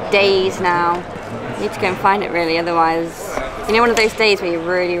mind for days now. I need to go and find it really, otherwise, you know, one of those days where you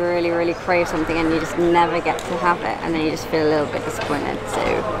really, really, really crave something and you just never get to have it, and then you just feel a little bit disappointed. So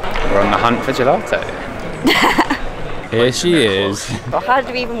we're on the hunt for gelato. Here she is. Well, how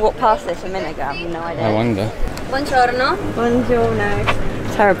did we even walk past this a minute ago? I have no idea. I wonder. Buongiorno. Buongiorno.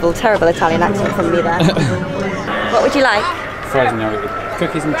 Terrible, terrible Italian accent from me there. What would you like? Frozen yogurt.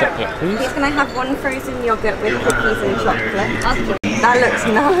 Cookies and chocolate, please. Please, can I have one frozen yogurt with cookies and chocolate? That looks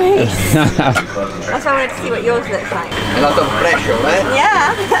nice. That's why I wanted to see what yours looks like. A lot of pressure, eh?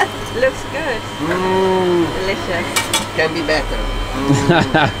 Yeah, looks good. Delicious. Can be better.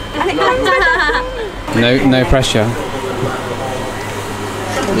 And it comes with No pressure.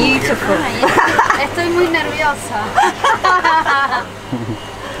 beautiful. Estoy muy nerviosa.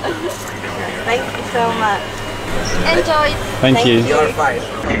 Thank you so much. Enjoy. Thank you. You're fine.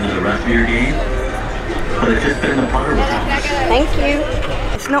 Thank you.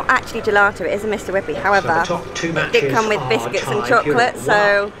 It's not actually gelato, it is a Mr. Whippy. However, it did come with biscuits and chocolate,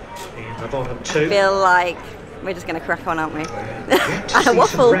 so I feel like we're just going to crack on, aren't we? And a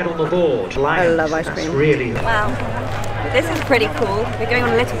waffle. I love ice cream. Wow. This is pretty cool. We're going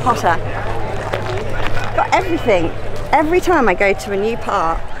on a little potter. Got everything. Every time I go to a new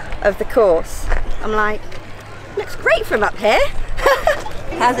part of the course, I'm like, looks great from up here.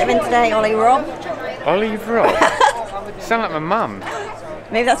 How's it been today, Ollie Rob? Ollie Rob? You sound like my mum.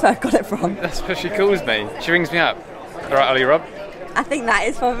 Maybe that's where I got it from. That's what she calls me. She rings me up. Alright, Ollie Rob? I think that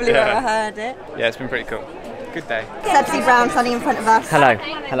is probably where I heard it. Yeah, it's been pretty cool. Good day. Sebsy Brown standing in front of us. Hello,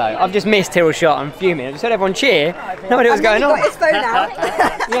 hello. I've just missed Tyrrell's shot. I'm fuming. I just heard everyone cheer. No idea what's going on. He's got his phone out.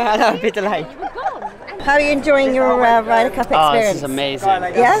 Yeah, I know, a bit delayed. How are you enjoying your Ryder Cup experience? Oh, this is amazing. Yeah?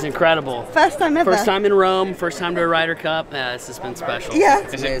 This is incredible. First time ever? First time in Rome, first time to a Ryder Cup. This has been special. Yeah.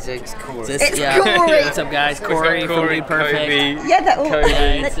 It's amazing. It's Corey. It's Corey. What's up, guys? Corey from Be Perfect. Kobe. Yeah, they're all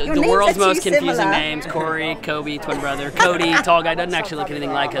It's your the names world's are most too confusing similar. names. Corey, Kobe, twin brother. Cody, tall guy, doesn't actually look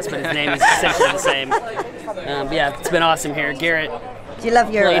anything like us, but his name is essentially the same. But yeah, it's been awesome here. Garrett Do you love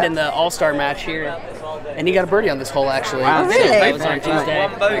Europe? played in the All-Star match here. And he got a birdie on this hole, actually. Wow, really? That was on Tuesday.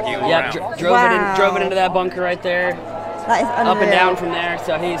 Yeah, drove it into that bunker right there. That is unreal. Up and down from there.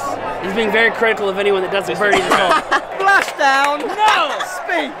 So he's being very critical of anyone that doesn't birdie this hole. Splashdown! No!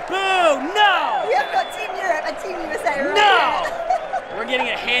 Speed! Boo! No! We have got Team Europe and Team USA right No! here. We're getting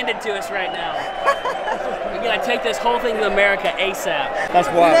it handed to us right now. We gotta take this whole thing to America ASAP. That's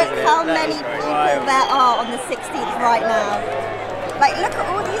wild, Look isn't it? how That many is very people wild. there are on the 16th right now. Like, look at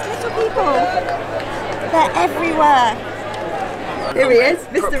all these little people. They're everywhere. Here he is,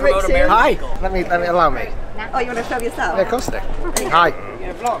 Mr. Richard. Hi. Let me allow me. Oh, you want to film yourself? Yeah, of course I do. Hi.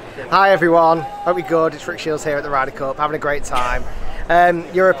 Hi everyone. Hope you're good. It's Rick Shields here at the Ryder Cup, having a great time.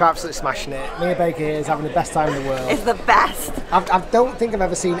 Europe absolutely smashing it. Mia Baker here is having the best time in the world. It's the best. I don't think I've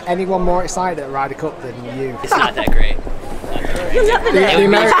ever seen anyone more excited at the Ryder Cup than you. It's not that great. You're loving it.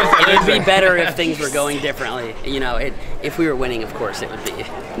 It would be better if things were going differently. You know, if we were winning, of course, it would be.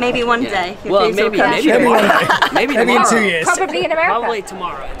 Maybe one day. if Well, things will maybe come true. maybe Maybe in tomorrow. 2 years. Probably in America. Probably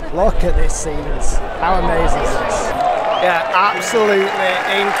tomorrow. Look at this scenes. How amazing is this? Yeah, absolutely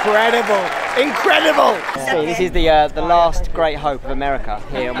incredible. Incredible! See, this is the last great hope of America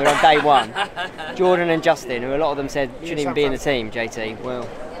here, and we're on day one. Jordan and Justin, who a lot of them said shouldn't even be in the team, JT. Well,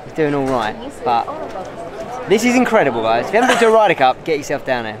 he's doing all right, but this is incredible, guys. If you haven't been to a Ryder Cup, get yourself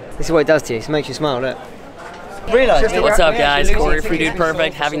down there. This is what it does to you. It makes you smile, look. What's up, guys? Corey from Dude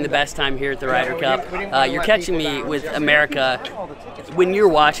Perfect, having the best time here at the Ryder Cup. You're catching me with America. When you're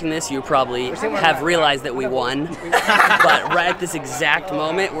watching this, you probably have realized that we won. But right at this exact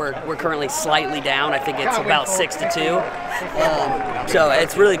moment, we're currently slightly down. I think it's about 6-2. So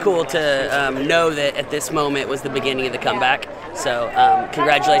it's really cool to know that at this moment was the beginning of the comeback. So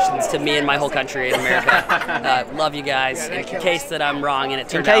congratulations to me and my whole country in America. Love you guys. In case that I'm wrong and it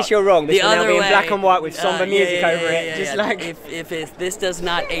turned out In case you're wrong, this the will now other be in way, black and white with somber music over it. yeah, Just yeah. like If this does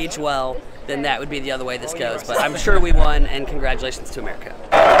not age well, then that would be the other way this goes. But I'm sure we won, and congratulations to America.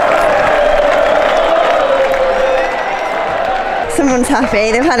 Someone's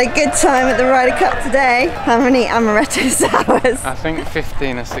happy. They've had a good time at the Ryder Cup today. How many amaretto sours? I think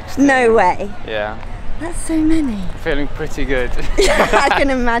 15 or 16. No way. Yeah. That's so many. Feeling pretty good. I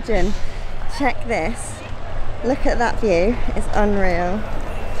can imagine. Check this. Look at that view. It's unreal.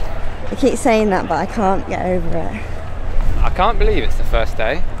 I keep saying that, but I can't get over it. I can't believe it's the first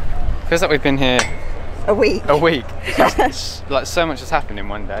day. Feels like we've been here a week. It's like so much has happened in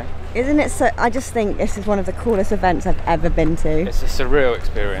one day. Isn't it so? I just think this is one of the coolest events I've ever been to. It's a surreal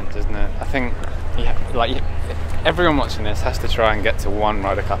experience, isn't it? I think everyone watching this has to try and get to one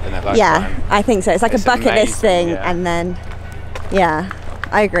Ryder Cup in their lifetime. Yeah, I think so. It's like a bucket list thing, yeah. and then, yeah,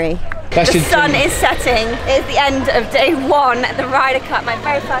 I agree. The sun is setting. It's the end of day one at the Ryder Cup, my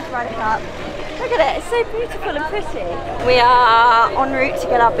very first Ryder Cup. Look at it, it's so beautiful and pretty. We are en route to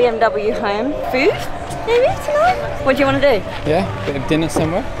get our BMW home. Food, maybe, tonight? What do you want to do? Yeah, bit of dinner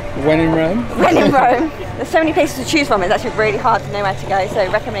somewhere. When in Rome. When in Rome. There's so many places to choose from, it's actually really hard to know where to go, so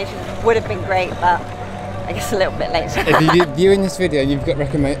recommendations would have been great, but I guess a little bit late. If you're viewing this video and you've got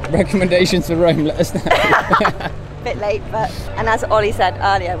recommendations for Rome, let us know. Bit late, but, and as Ollie said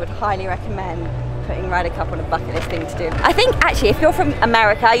earlier, I would highly recommend putting Ryder Cup on a bucket list thing to do. I think actually if you're from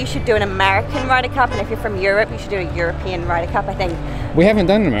America, you should do an American Ryder Cup, and if you're from Europe, you should do a European Ryder Cup, I think. We haven't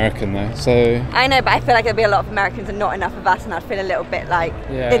done an American though, so... I know, but I feel like there'll be a lot of Americans and not enough of us, and I'd feel a little bit like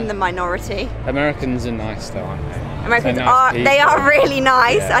in the minority. Americans are nice though, aren't they? Americans they are really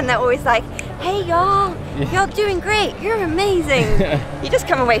nice, and they're always like, hey y'all, you're doing great, you're amazing. You just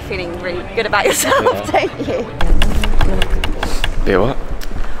come away feeling really good about yourself, don't you? Be what?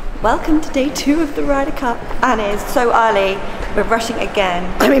 Welcome to day 2 of the Ryder Cup, and it's so early, we're rushing again.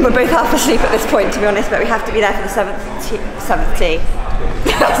 I mean, we're both half asleep at this point, to be honest, but we have to be there for the 7th tee.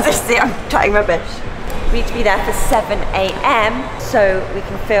 I'm chatting rubbish. We need to be there for 7 AM so we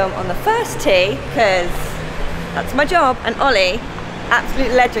can film on the first tee, because that's my job. And Ollie,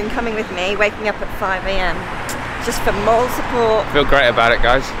 absolute legend, coming with me, waking up at 5 AM just for moral support. I feel great about it,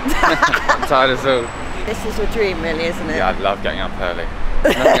 guys. I'm tired as all. This is your dream, really, isn't it? Yeah, I'd love getting up early.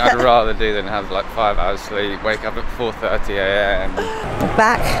 Nothing I'd rather do than have like 5 hours sleep, wake up at 4:30 AM. We're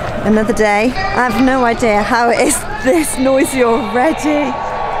back, another day. I have no idea how it is this noisy already.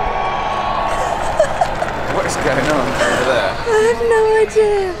 What is going on over there? I have no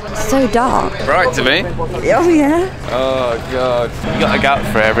idea. It's so dark. Bright to me. Oh yeah. Oh god. You got to get up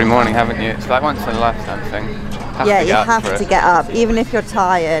for it every morning, haven't you? It's like once in a lifetime thing. Yeah, you have to get up, even if you're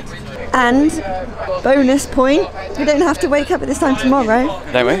tired. And bonus point, we don't have to wake up at this time tomorrow.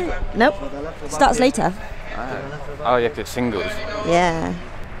 Don't we? Nope. Starts later. Oh yeah, 'cause it's singles. Yeah.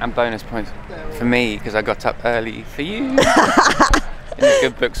 And bonus points for me because I got up early for you. In the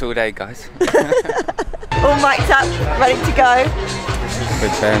good books all day, guys. All mic'd up, ready to go.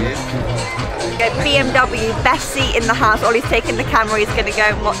 Good Ben. BMW, best seat in the house. Ollie's taking the camera, he's going to go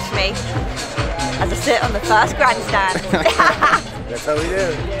and watch me as I sit on the first grandstand. That's how we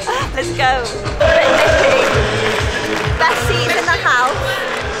do. Let's go. Best seats in the house.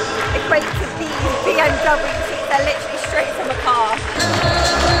 Equate to these BMW seats. They're literally straight from a car.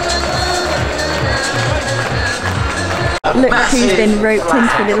 Look who's been roped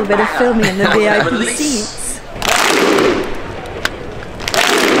into a little bit of filming in the VIP seats.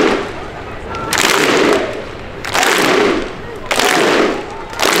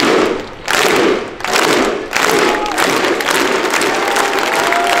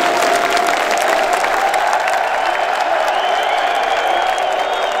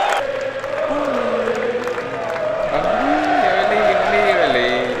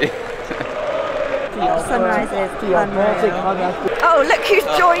 Oh, look who's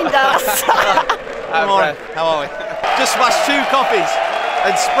joined us! Good morning, how are we? Just smashed 2 coffees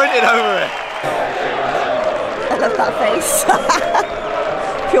and sprinted over it. I love that face.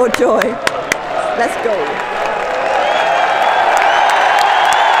 Pure joy. Let's go.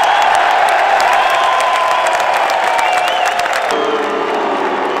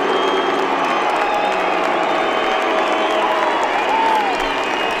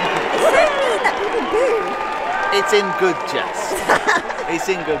 It's in good jest. It's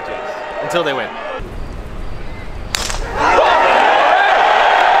in good jest. Until they win.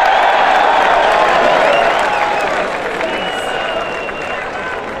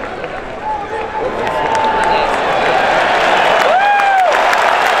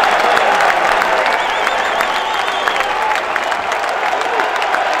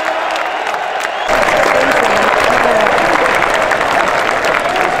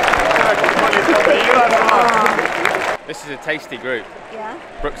 This is a tasty group. Yeah.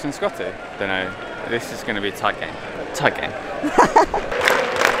 Brooks and Scotty. Don't know. This is going to be a tight game. Tight game.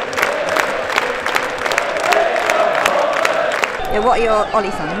 Yeah, what are your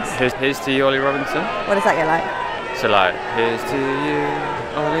Ollie songs? Here's to you, Ollie Robinson. What does that go like? So like, here's to you,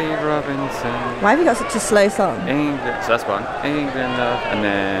 Ollie Robinson. Why have you got such a slow song? England, so that's one. England love, and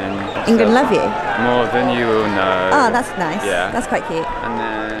then... England love you? More than you will know. Oh, that's nice. Yeah. That's quite cute. And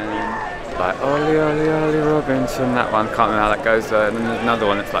then, like, Ollie, Ollie, Ollie Robinson, that one, can't remember how that goes though. And then there's another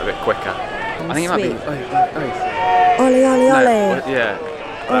one that's like a bit quicker. I think it might be... Ollie, Ollie, No, Ollie. yeah,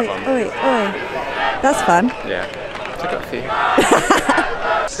 that one. Oi, oi. That's fun. Yeah, so I got a few.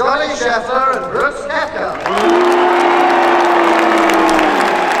 Scotty Scheffler and Brooks Koepka.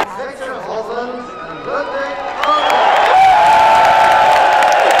 Victor Hovland and Ludwig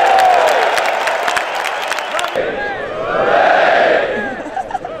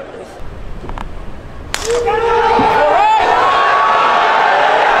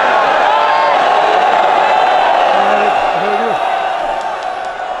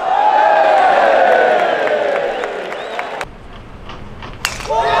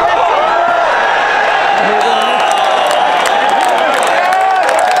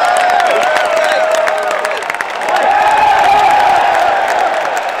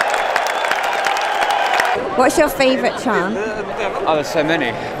What's your favourite chant? Oh, there's so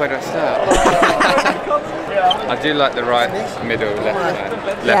many. Where do I start? I do like the right, middle,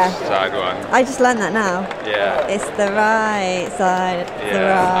 left side one. I just learned that now. Yeah. It's the right side, the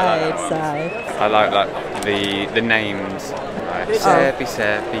right side. I like the names. Like, Seppi,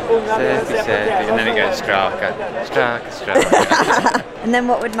 Seppi, Seppi, Seppi, and then it goes Straka, Straka, Straka. And then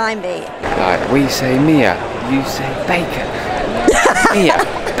what would mine be? Like, we say Mia, you say bacon. Mia,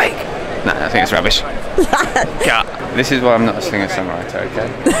 bacon. No, I think it's rubbish. This is why I'm not a singer-songwriter, okay?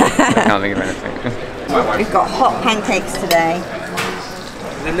 I can't think of anything. We've got hot pancakes today.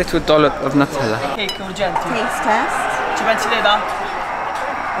 A little dollop of Nutella. Cake urgenti. Taste test. Ci pensi Leda?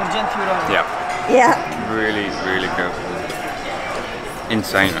 Urgenti urologi. Yeah. Yeah. Really, really good.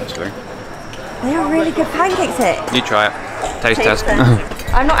 Insane, actually. They are really good pancakes here. You try it. Taste test.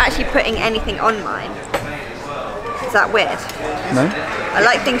 I'm not actually putting anything on mine. Is that weird? No? I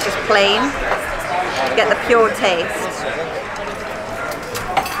like things just plain. Get the pure taste.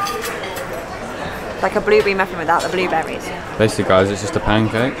 Like a blueberry muffin without the blueberries. Basically, guys, it's just a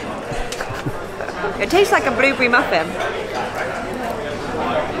pancake. It tastes like a blueberry muffin.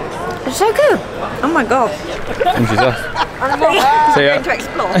 It's so good. Oh my god. And she's off. I'm See ya. going to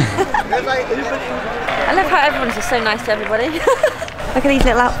explore. I love how everyone's just so nice to everybody. Look at these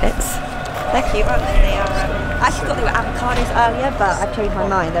little outfits. They're cute, aren't they? They are. I actually thought they were avocados earlier, but I've changed my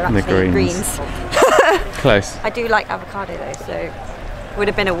mind. They're actually greens. Close. I do like avocado though, so would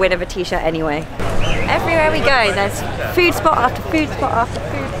have been a win of a t-shirt anyway. Everywhere we go, there's food spot after food spot after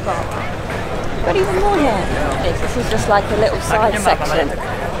food spot. Got even more here. This is just like a little side section. So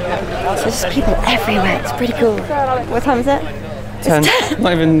there's just people everywhere. It's pretty cool. What time is it? 10.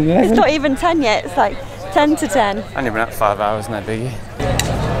 Not even 11. It's not even 10 yet. It's like 10 to 10. Only been up 5 hours, no biggie.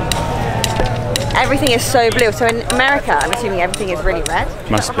 Everything is so blue. So in America, I'm assuming everything is really red.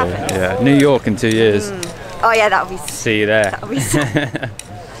 Must be, yeah. New York in 2 years. Oh yeah, that would be. See you there. That would be.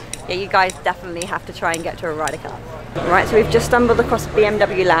 Yeah, you guys definitely have to try and get to a Ryder Cup. Right, so we've just stumbled across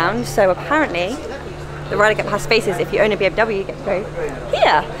BMW Lounge. So apparently, the Ryder Cup has spaces. If you own a BMW, you get to go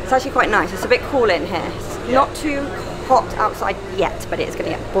here. It's actually quite nice. It's a bit cool in here. It's not too hot outside yet, but it's going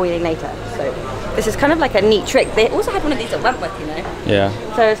to get boiling later. So this is kind of like a neat trick. They also had one of these at Wentworth, you know. Yeah.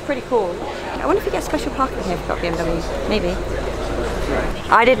 So it's pretty cool. I wonder if you get special parking here for BMWs. Maybe.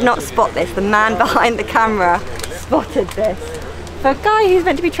 I did not spot this. The man behind the camera spotted this. For a guy who's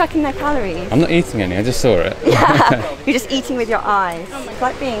meant to be tracking their calories. I'm not eating any, I just saw it. Yeah, you're just eating with your eyes. It's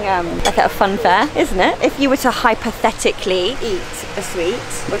like being like at a fun fair, isn't it? If you were to hypothetically eat a sweet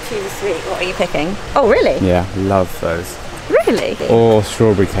or choose a sweet, what are you picking? Oh, really? Yeah, love those. Really? Or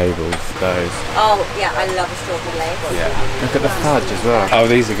strawberry cables, those. Oh, yeah, I love a strawberry lace. Yeah. Look at the fudge as well. Oh,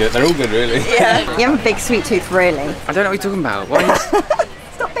 these are good. They're all good, really. Yeah. You have a big sweet tooth, really. I don't know what you're talking about. Why are you...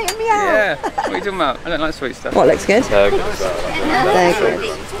 Stop baiting me out. Yeah. What are you talking about? I don't like sweet stuff. What looks good? They're good. They're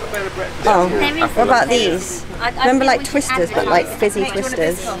good. Oh, what about these? Remember like twisters, but like fizzy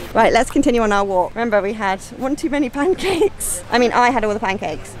twisters. Right, let's continue on our walk. Remember we had one too many pancakes. I mean, I had all the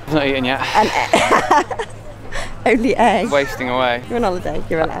pancakes. I'm not eating yet. And only egg. Wasting away. You're on holiday,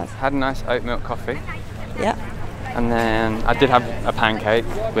 you're allowed. Had a nice oat milk coffee. Yeah. And then I did have a pancake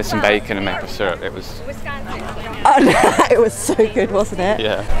with some bacon and maple syrup. It was... Oh no, it was so good, wasn't it?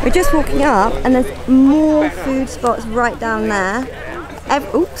 Yeah. We're just walking up and there's more food spots right down there.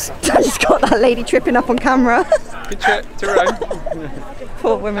 Oops, I just got that lady tripping up on camera. Good trip to Rome.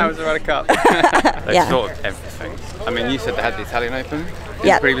 Poor women. How was the Ryder Cup? They've Yeah. sorted everything. I mean, you said they had the Italian Open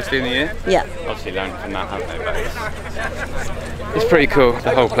previously in the year. Yeah. Obviously learned from that, haven't they? But it's pretty cool.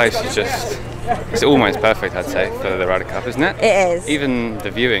 The whole place is just, it's almost perfect, I'd say, for the Ryder Cup, isn't it? It is. Even the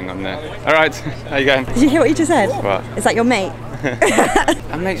viewing on the... All right, how you going? Did you hear what you just said? What? Is that your mate?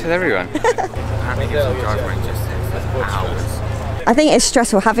 I'm mates with everyone. I think it's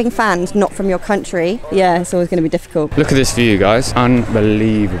stressful having fans not from your country. Yeah, it's always going to be difficult. Look at this view, guys.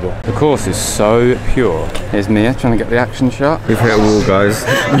 Unbelievable. The course is so pure. Here's Mia trying to get the action shot. We've hit a wall, guys.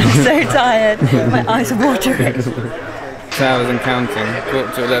 I'm so tired. My eyes are watering. 2 hours and counting.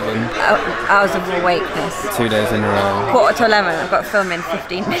 Quarter to 11. Hours of awakeness. 2 days in a row. Quarter to 11. I've got to film in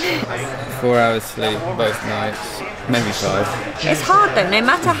 15 minutes. 4 hours sleep both nights. Maybe 5. It's hard though. No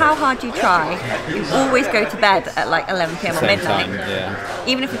matter how hard you try, you always go to bed at like 11 p.m. or Same midnight. time, yeah.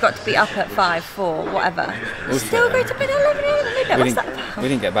 Even if you've got to be up at 5, 4, whatever. You Also, still go to bed at 11 a.m. at midnight. What's that about? We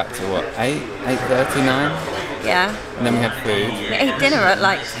didn't get back to what, 8:30, 9? Yeah. And then we had food. We ate dinner at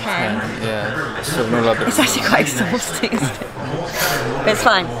like 10. Yeah. So all of It's actually quite exhausting, isn't it? But it's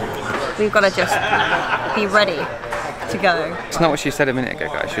fine. We've got to just be ready to go. It's not what she said a minute ago,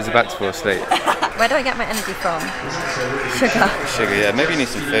 guys. She was about to fall asleep. Where do I get my energy from? Sugar. Sugar, yeah. Maybe you need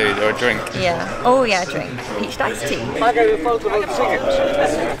some food or a drink. Yeah. Oh yeah, drink. Peach iced tea. Gotta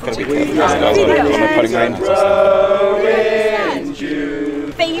be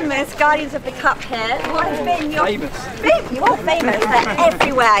Famous Guardians of the Cup here. What has been your famous? You are famous. They're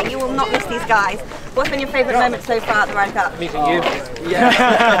everywhere. You will not miss these guys. What's been your favourite moment so far at the Ryder Cup? Meeting you.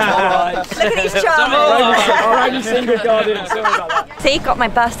 Yeah. Look at these charmers. Alright, you sing good Guardian. Sorry about that. See, got my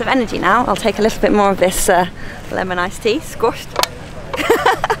burst of energy now. I'll take a little bit more of this lemon iced tea, squashed.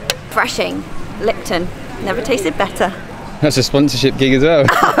 Refreshing. Lipton. Never tasted better. That's a sponsorship gig as well.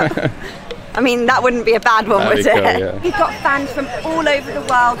 I mean, that wouldn't be a bad one, That'd would be it? cool, yeah. We've got fans from all over the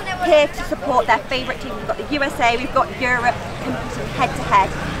world here to support their favourite team. We've got the USA, we've got Europe competing head to head.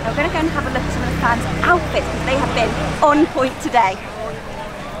 Now we're going to go and have a look at some of the fans' outfits because they have been on point today.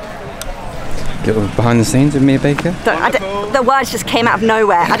 Little behind the scenes with Mia Baker. The words just came out of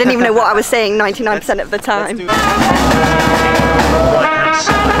nowhere. I didn't even know what I was saying 99% of the time.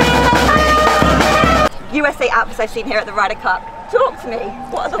 USA outfits I've seen here at the Ryder Cup. Talk to me.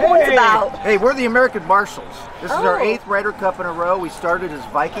 What are the horns about? Hey, we're the American Marshals. This is our 8th Ryder Cup in a row. We started as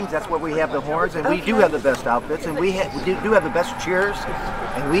Vikings. That's why we have the horns, and we do have the best outfits, and we do have the best cheers,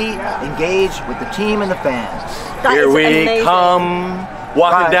 and we engage with the team and the fans. Here we come,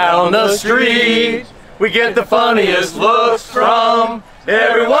 walking down the street. We get the funniest looks from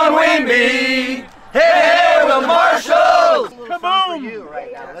everyone we meet. Hey, the Marshals! Kaboom! You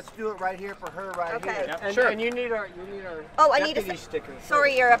right now. Let's do it right here for her right here. And, Sure. and you need our Oh, I need a sticker.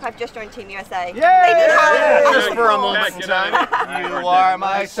 Sorry, Europe. I've just joined Team USA. Yeah! Just for a moment in time. You are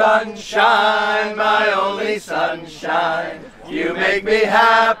my sunshine, my only sunshine. You make me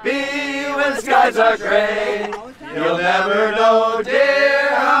happy when skies are gray. You'll never know,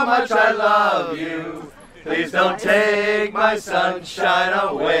 dear, how much I love you. Please don't take my sunshine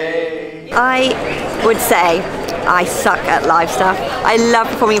away. I would say I suck at live stuff. I love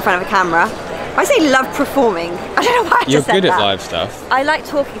performing in front of a camera. I say love performing. I don't know why I just said that. You're good at live stuff. I like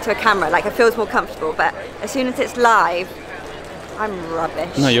talking to a camera, like it feels more comfortable, but as soon as it's live, I'm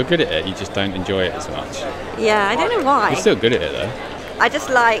rubbish. No, you're good at it. You just don't enjoy it as much. Yeah, I don't know why. You're still good at it though. I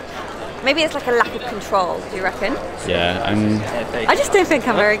just like, maybe it's like a lack of control, do you reckon? Yeah, and I just don't think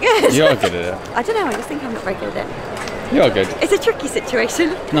I'm very good. you're good at it. I don't know, I just think I'm not very good at it. You're good. It's a tricky situation.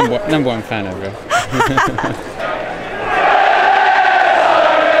 Number one fan ever.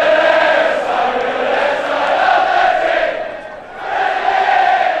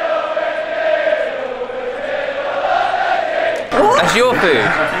 That's your food.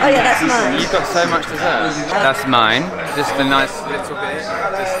 Oh yeah, that's mine. You've got so much dessert. That's mine. Just a nice little bit.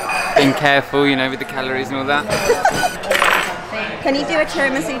 Just being careful, you know, with the calories and all that. Can you do a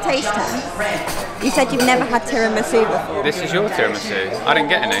tiramisu taste test? You said you've never had tiramisu before. This is your tiramisu. I didn't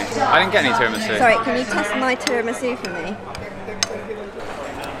get any. I didn't get any tiramisu. Sorry, can you test my tiramisu for me?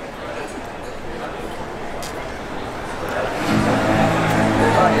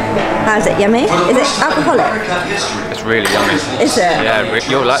 How's it, yummy? Is it alcoholic? It's really yummy. Is it? Yeah,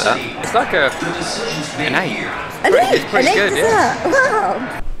 you'll like that. It's like an 8. It's pretty good, dessert.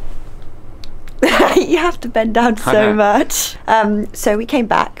 yeah. Wow. You have to bend down so much. So we came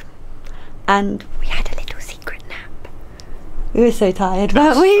back and we had a little secret nap. We were so tired,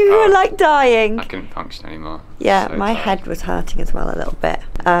 weren't we? We were like dying. I couldn't function anymore. Yeah, So my tired. head was hurting as well a little bit.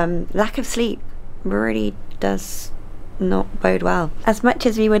 Lack of sleep really does not bode well. As much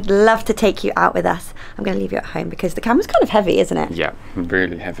as we would love to take you out with us, I'm going to leave you at home because the camera's kind of heavy, isn't it? Yeah,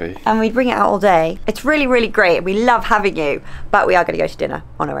 really heavy. And we bring it out all day. It's really, really great. We love having you, but we are going to go to dinner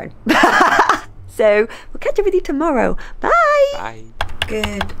on our own. So we'll catch up with you tomorrow. Bye. Bye.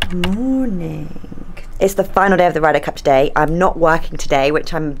 Good morning. It's the final day of the Ryder Cup today. I'm not working today,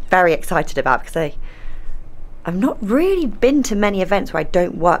 which I'm very excited about because I've not really been to many events where I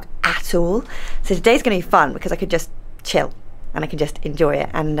don't work at all. So today's going to be fun because I could just chill and I can just enjoy it.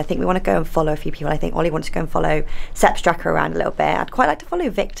 And I think we want to go and follow a few people. I think Ollie wants to go and follow Sepp Straka around a little bit. I'd quite like to follow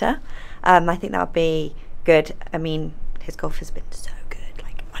Victor. I think that would be good. I mean, his golf has been so good,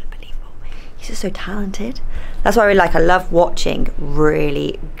 like unbelievable. He's just so talented. That's what I really like. I love watching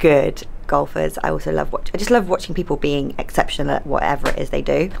really good golfers. I also love I just love watching people being exceptional at whatever it is they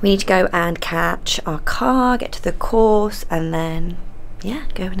do. We need to go and catch our car, get to the course, and then yeah,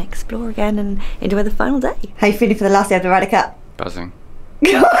 go and explore again and enjoy the final day. How are you feeling for the last day of the Ryder Cup? Buzzing.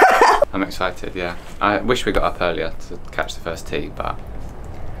 I'm excited, yeah. I wish we got up earlier to catch the first tee, but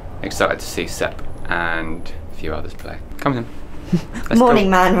excited to see Sepp and a few others play. Come in. Morning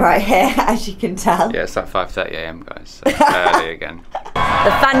man right here, as you can tell. Yeah, it's like 5:30 AM guys, so it's early again.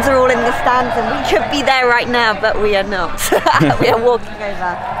 The fans are all in the stands and we could be there right now, but we are not. We are walking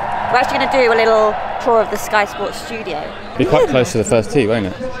over. We're actually going to do a little tour of the Sky Sports studio. Be quite close to the first tee, won't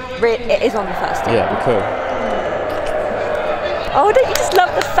it? It is on the first tee. Yeah, it'd be cool. Oh, don't you just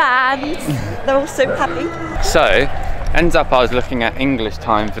love the fans? They're all so happy. So, ends up I was looking at English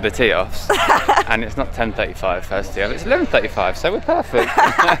time for the tee-offs and it's not 10:35 first tee-off, it's 11:35, so we're perfect.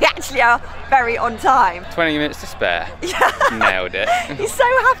 We actually are very on time. 20 minutes to spare. Nailed it. He's so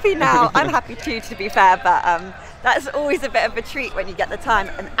happy now. I'm happy too, to be fair, but that's always a bit of a treat when you get the time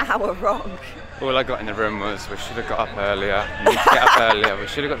an hour wrong. All I got in the room was, we should have got up earlier, we need to get up earlier, we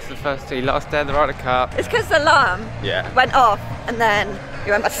should have got to the first tee, last day of the Ryder Cup. It's because the alarm went off and then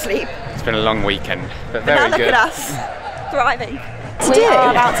you went back to sleep. It's been a long weekend, but very now look good. at us, thriving. We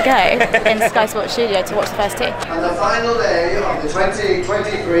are about to go in the Sky Sports studio to watch the first tee. And the final day of the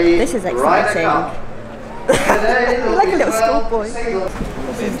 2023 This is Ryder exciting. Cup. Today will Like be a little 12 schoolboy. singles.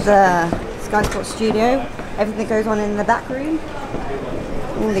 This is the Sky Sports studio. Everything that goes on in the back room.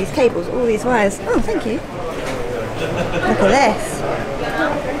 All these cables, all these wires. Oh, thank you. Look at this.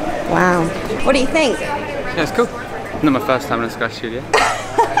 Wow. What do you think? Yeah, it's cool. Not my first time in a Sky studio.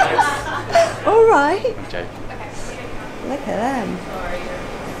 All right. I'm joking. Look at them.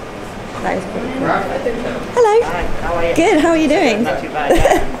 That is pretty cool. Hello. Good, how are you doing?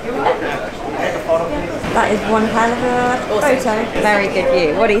 That is one hell of a photo. Very good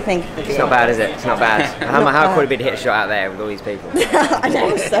view. What do you think? It's not bad, is it? It's not bad. How cool would it be to hit a shot out there with all these people? I know,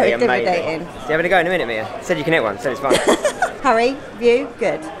 it's so intimidating. So you're having a go in a minute, Mia? Said you can hit one, said it's fine. Harry, view,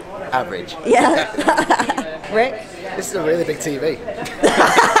 good. Average. Yeah. Rick? This is a really big TV.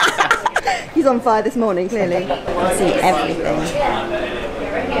 He's on fire this morning, clearly. You can see everything.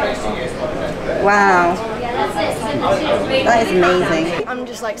 Wow. That is amazing. I'm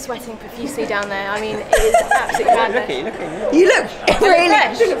just like sweating profusely down there. I mean, it is absolutely madness. You look really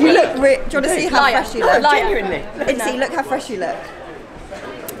fresh. You look. Do you want to see how fresh you look? Genuinely. See, look how fresh you look.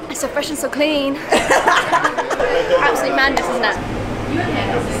 It's so fresh and so clean. Absolute madness, isn't it?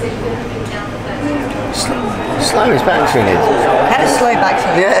 Slow is back swinging. Had a slow back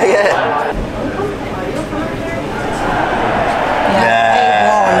swing. Yeah.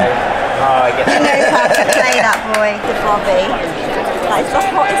 Oh, I get it. He knows how to play that boy, the Bobby. That is the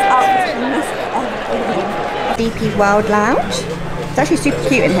hottest outfit in this ever. DP World Lounge. It's actually super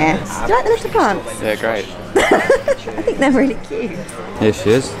cute in here. Do you like the little plants? Yeah, great. I think they're really cute. Here she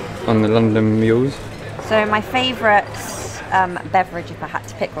is, on the London Mules. So my favourite beverage, if I had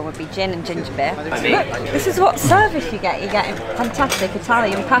to pick one, would be gin and ginger beer. Look, this is what service you get. You get fantastic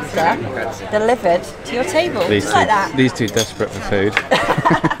Italian pasta delivered to your table. These Just like that. These two desperate for food.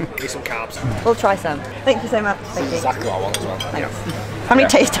 Need some carbs. We'll try some. Thank you so much. Thank you. Exactly what I want as well. Thanks. How many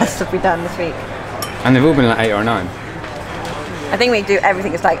taste tests have we done this week? And they've all been like 8 or 9. I think we do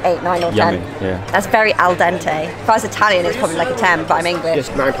everything. It's like 8, 9 or 10. Yummy, yeah. That's very al dente. If I was Italian, it's probably like a 10, but I'm English.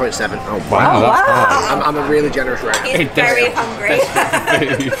 Just 9.7. Oh Wow, Oh, that's wow. high. I'm a really generous rater. He's very hungry.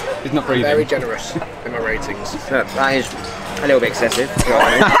 He's not breathing. Very generous in my ratings. Look, that is a little bit excessive. You know what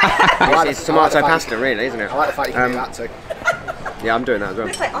I mean? It's tomato pasta, really, isn't it? I like the fact you can do that too. Yeah, I'm doing that as well.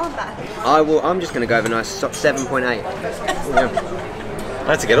 Looks like armbands. I'm just going to go with a nice 7.8. Yeah. I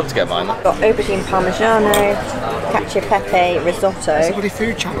had to get up to get mine. Got aubergine parmigiano, cacio e pepe risotto, It's a bloody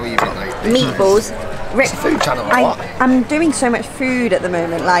food channel you've got, mate. meatballs, Rick, It's a food channel, or what? I'm doing so much food at the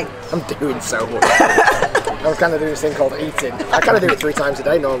moment, like... I'm doing so much. I was kind of doing this thing called eating. I kind of do it 3 times a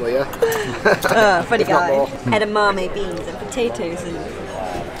day normally, yeah. Funny If not guy. more. Edamame beans and potatoes and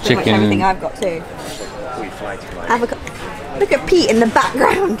pretty Chicken. much everything I've got too. Look at Pete in the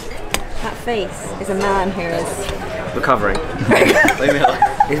background. That face is a man who is... Recovering.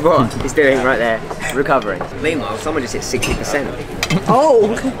 He's what? He's doing right there. Recovering. Meanwhile, someone just hit 60%.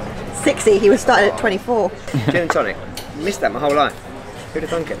 Oh! 60, he was starting at 24. Gin and tonic. Missed that my whole life. Who'd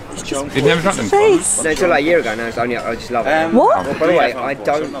have thunk it? You've never drunk them before? No, until like a year ago now, it's only, I just love it. What? By the way, I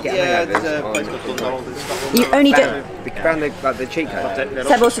don't get hangovers on... You only do... Around the cheat code.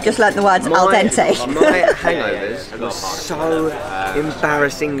 Seb also just learnt the words al dente. My hangovers were so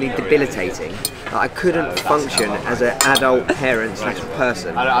embarrassingly debilitating that I couldn't function as an adult parent /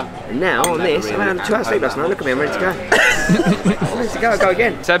 person. And now on this, I had 2 hours sleep last night. Look at me, I'm ready to go. I'm ready to go. I'll go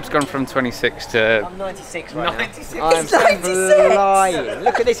again. Seb's gone from 26 to... I'm 96 right now. 96. I'm flying.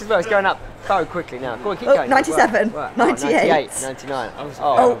 Look at this as well. It's going up so quickly now. Go on, keep going. 97, What? 98. 98, 99.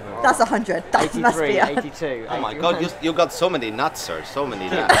 Oh, that's 100. That must be 82. Oh my God, you got so many nuts, sir. So many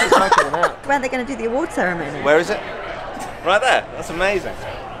nuts. Where are they going to do the award ceremony? Where is it? Right there. That's amazing.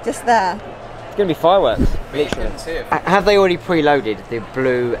 Just there. It's going to be fireworks, literally. Have they already preloaded the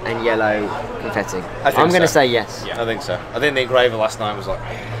blue and yellow confetti? I'm going to say yes. Yeah, I think so. I think the engraver last night was like,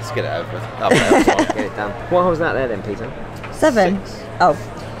 let's get it over with. Get it done. What was that there then, Peter? 7. Oh.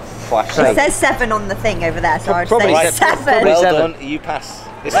 Flash. It says 7 on the thing over there, so I'd say 7. Well done, you pass.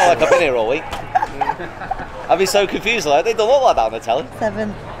 It's not like I've been here all week. I'd be so confused, like, they don't look like that on the telly.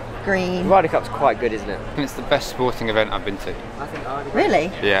 7. Green. Ryder Cup's quite good, isn't it? I think it's the best sporting event I've been to. Really?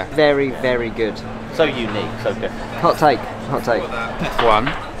 Yeah. Very, very good. So unique, so different. Hot take, hot take. One.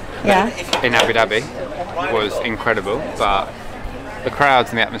 Yeah. In Abu Dhabi was incredible, but the crowds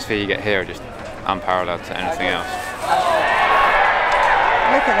and the atmosphere you get here are just unparalleled to anything else.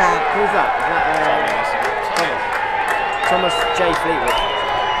 Look at that. Who's that? Is that Thomas J. Fleetwood.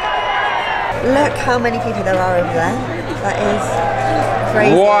 Look how many people there are over there. That is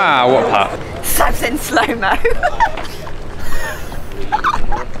crazy. Wow, what part? Seb's in slow-mo.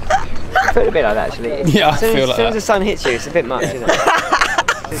 I feel a bit like that actually. Yeah, I feel like as soon as that. the sun hits you, it's a bit much, isn't it?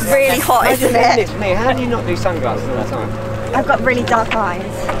 It's really hot, isn't it? Mate, how do you not do sunglasses all the time? I've got really dark eyes.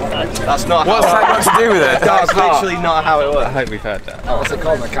 That's not What's that got to do with it? That's literally not how it works. I hope we've heard that. Oh, what's it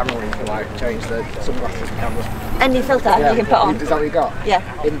called? The camera where you can like change the sunglasses cameras. ND filter you can put on. Is that what you got? Yeah.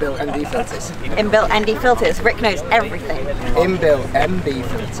 Inbuilt ND filters. Inbuilt ND filters. Rick knows everything. Inbuilt MB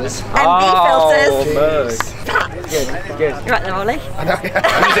filters. MB filters. Good, good. You right there, Ollie? I know, yeah.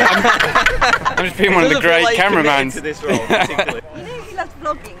 I'm just being one of the great cameramans. To this role, particularly. You know he loves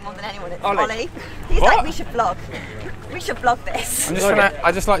vlogging more than anyone. It's Ollie. Ollie. He's What? like, we should vlog. We should vlog this. I'm just trying to,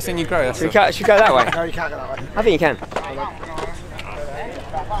 I just like seeing you grow. That's Should we go that way? No, you can't go that way. I think you can.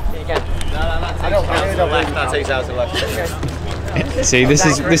 You can. I don't Left, that takes out to the left. See, this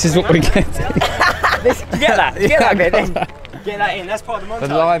is what we get. Get that bit then. Get that in, that's part of the montage.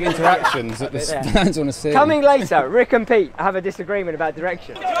 The live interactions that the fans want to see. Coming later, Rick and Pete have a disagreement about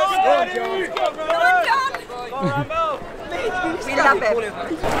direction. We love him.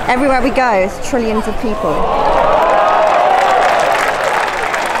 Everywhere we go, it's trillions of people.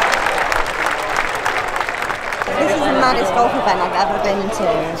 This is the maddest golf event I've ever been to.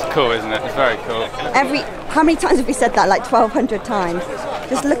 It's cool, isn't it? It's very cool. How many times have we said that? Like 1,200 times.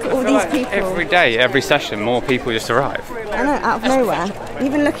 Just look at all these people. Every day, every session, more people just arrive. I know, out of nowhere.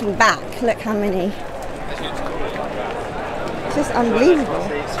 Even looking back, look how many. It's just unbelievable.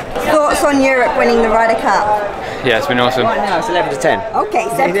 Thoughts on Europe winning the Ryder Cup? Yeah, it's been awesome. Right now it's 11 to 10. Okay,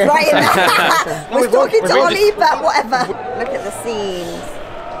 Seb's right in there. We're talking to Ollie, but whatever. Look at the scenes.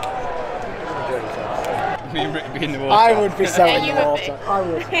 I would be so in the water. I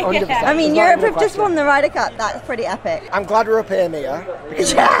would. 100%. I mean, Europe have just won the Ryder Cup. That's pretty epic. I'm glad we're up here, Mia.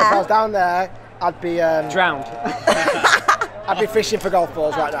 Because Yeah. if I was down there, I'd be Drowned. I'd be fishing for golf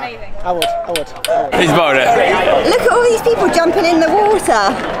balls right now. I would. He's bought it. Look at all these people jumping in the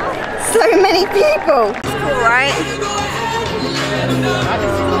water. So many people. It's cool, right?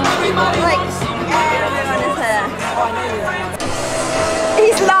 Like, everyone is here.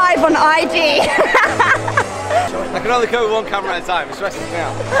 He's live on IG. I can only go with one camera at a time, it's stressing me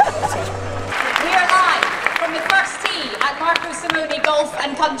out. We are live from the first tee at Marco Simone Golf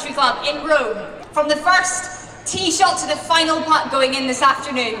and Country Club in Rome. From the first tee shot to the final putt going in this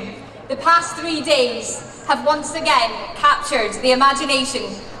afternoon, the past 3 days have once again captured the imagination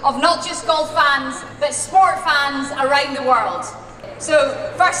of not just golf fans, but sport fans around the world. So,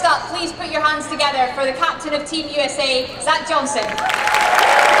 first up, please put your hands together for the captain of Team USA, Zach Johnson.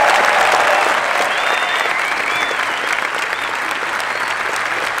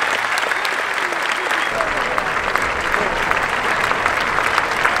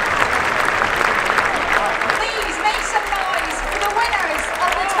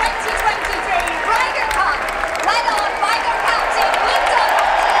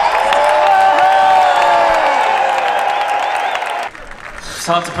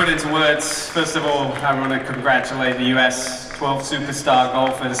 hard to put into words. First of all, I want to congratulate the US 12 superstar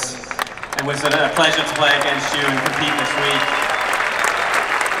golfers. It was a pleasure to play against you and compete this week.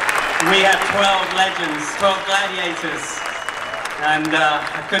 We have 12 legends, 12 gladiators, and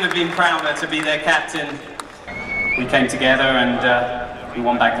I couldn't have been prouder to be their captain. We came together and we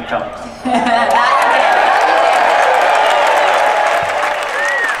won back the cup.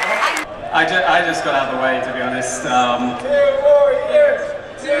 I just got out of the way, to be honest. 2 more years!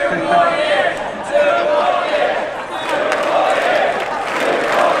 2 more years! 2 more years! 2 more years! 2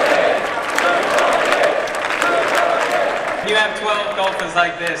 more years! You have 12 golfers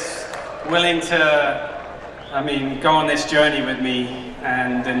like this willing to, go on this journey with me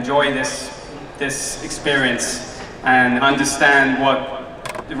and enjoy this experience and understand what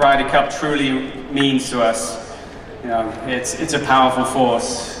the Ryder Cup truly means to us. It's a powerful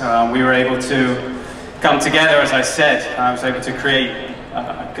force. We were able to come together, as I said. I was able to create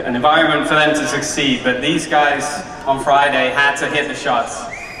an environment for them to succeed, but these guys on Friday had to hit the shots,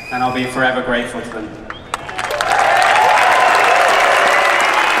 and I'll be forever grateful to them.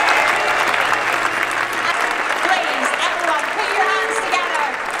 Please, everyone, put your hands together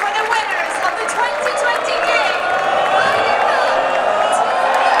for the winners of the 2020 game.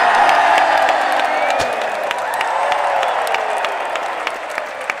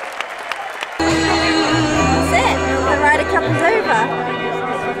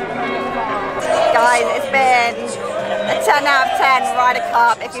 Guys, it's been a 10 out of 10 Ryder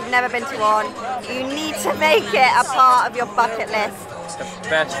Cup. If you've never been to one, you need to make it a part of your bucket list. The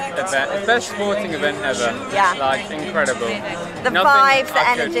best event, the best sporting event ever. Yeah. Like, incredible. The vibes, the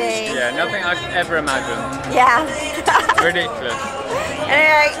energy. Yeah, nothing I could ever imagine. Yeah. Ridiculous.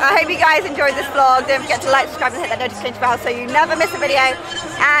 Anyway, I hope you guys enjoyed this vlog. Don't forget to like, subscribe and hit that notification bell so you never miss a video.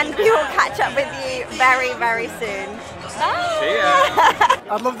 And we will catch up with you very, very soon. Bye. See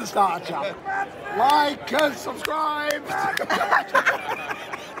ya. I'd love to start a chat. Like and subscribe.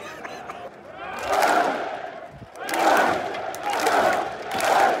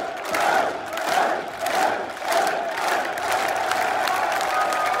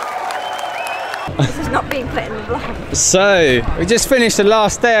 This is not being put in the vlog. So, we just finished the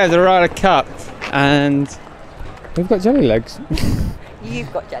last day of the Ryder Cup and we've got jelly legs.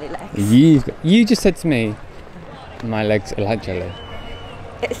 You've got jelly legs. You just said to me, my legs are like jelly.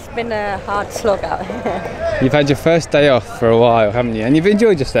 It's been a hard slog out here. You've had your first day off for a while, haven't you? And you've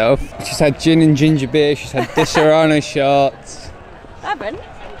enjoyed yourself. She's had gin and ginger beer, she's had Disaronno shots. I haven't.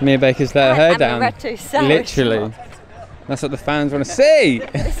 Mia Baker's let her down. Literally. That's what the fans want to see.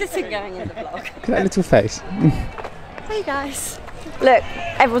 This isn't going in the vlog. Look at that little face. Hey guys. Look,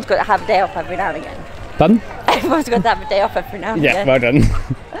 everyone's got to have a day off every now and again. Pardon? Everyone's got to have a day off every now and Yeah, again. well done.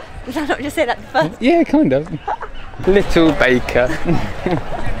 Did I not just say that first? Yeah, kind of. Little Baker.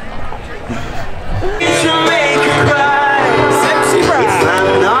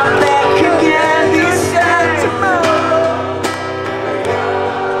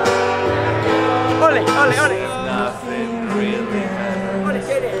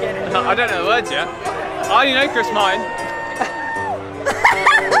 I don't know the words yet. I only know Chris Mine.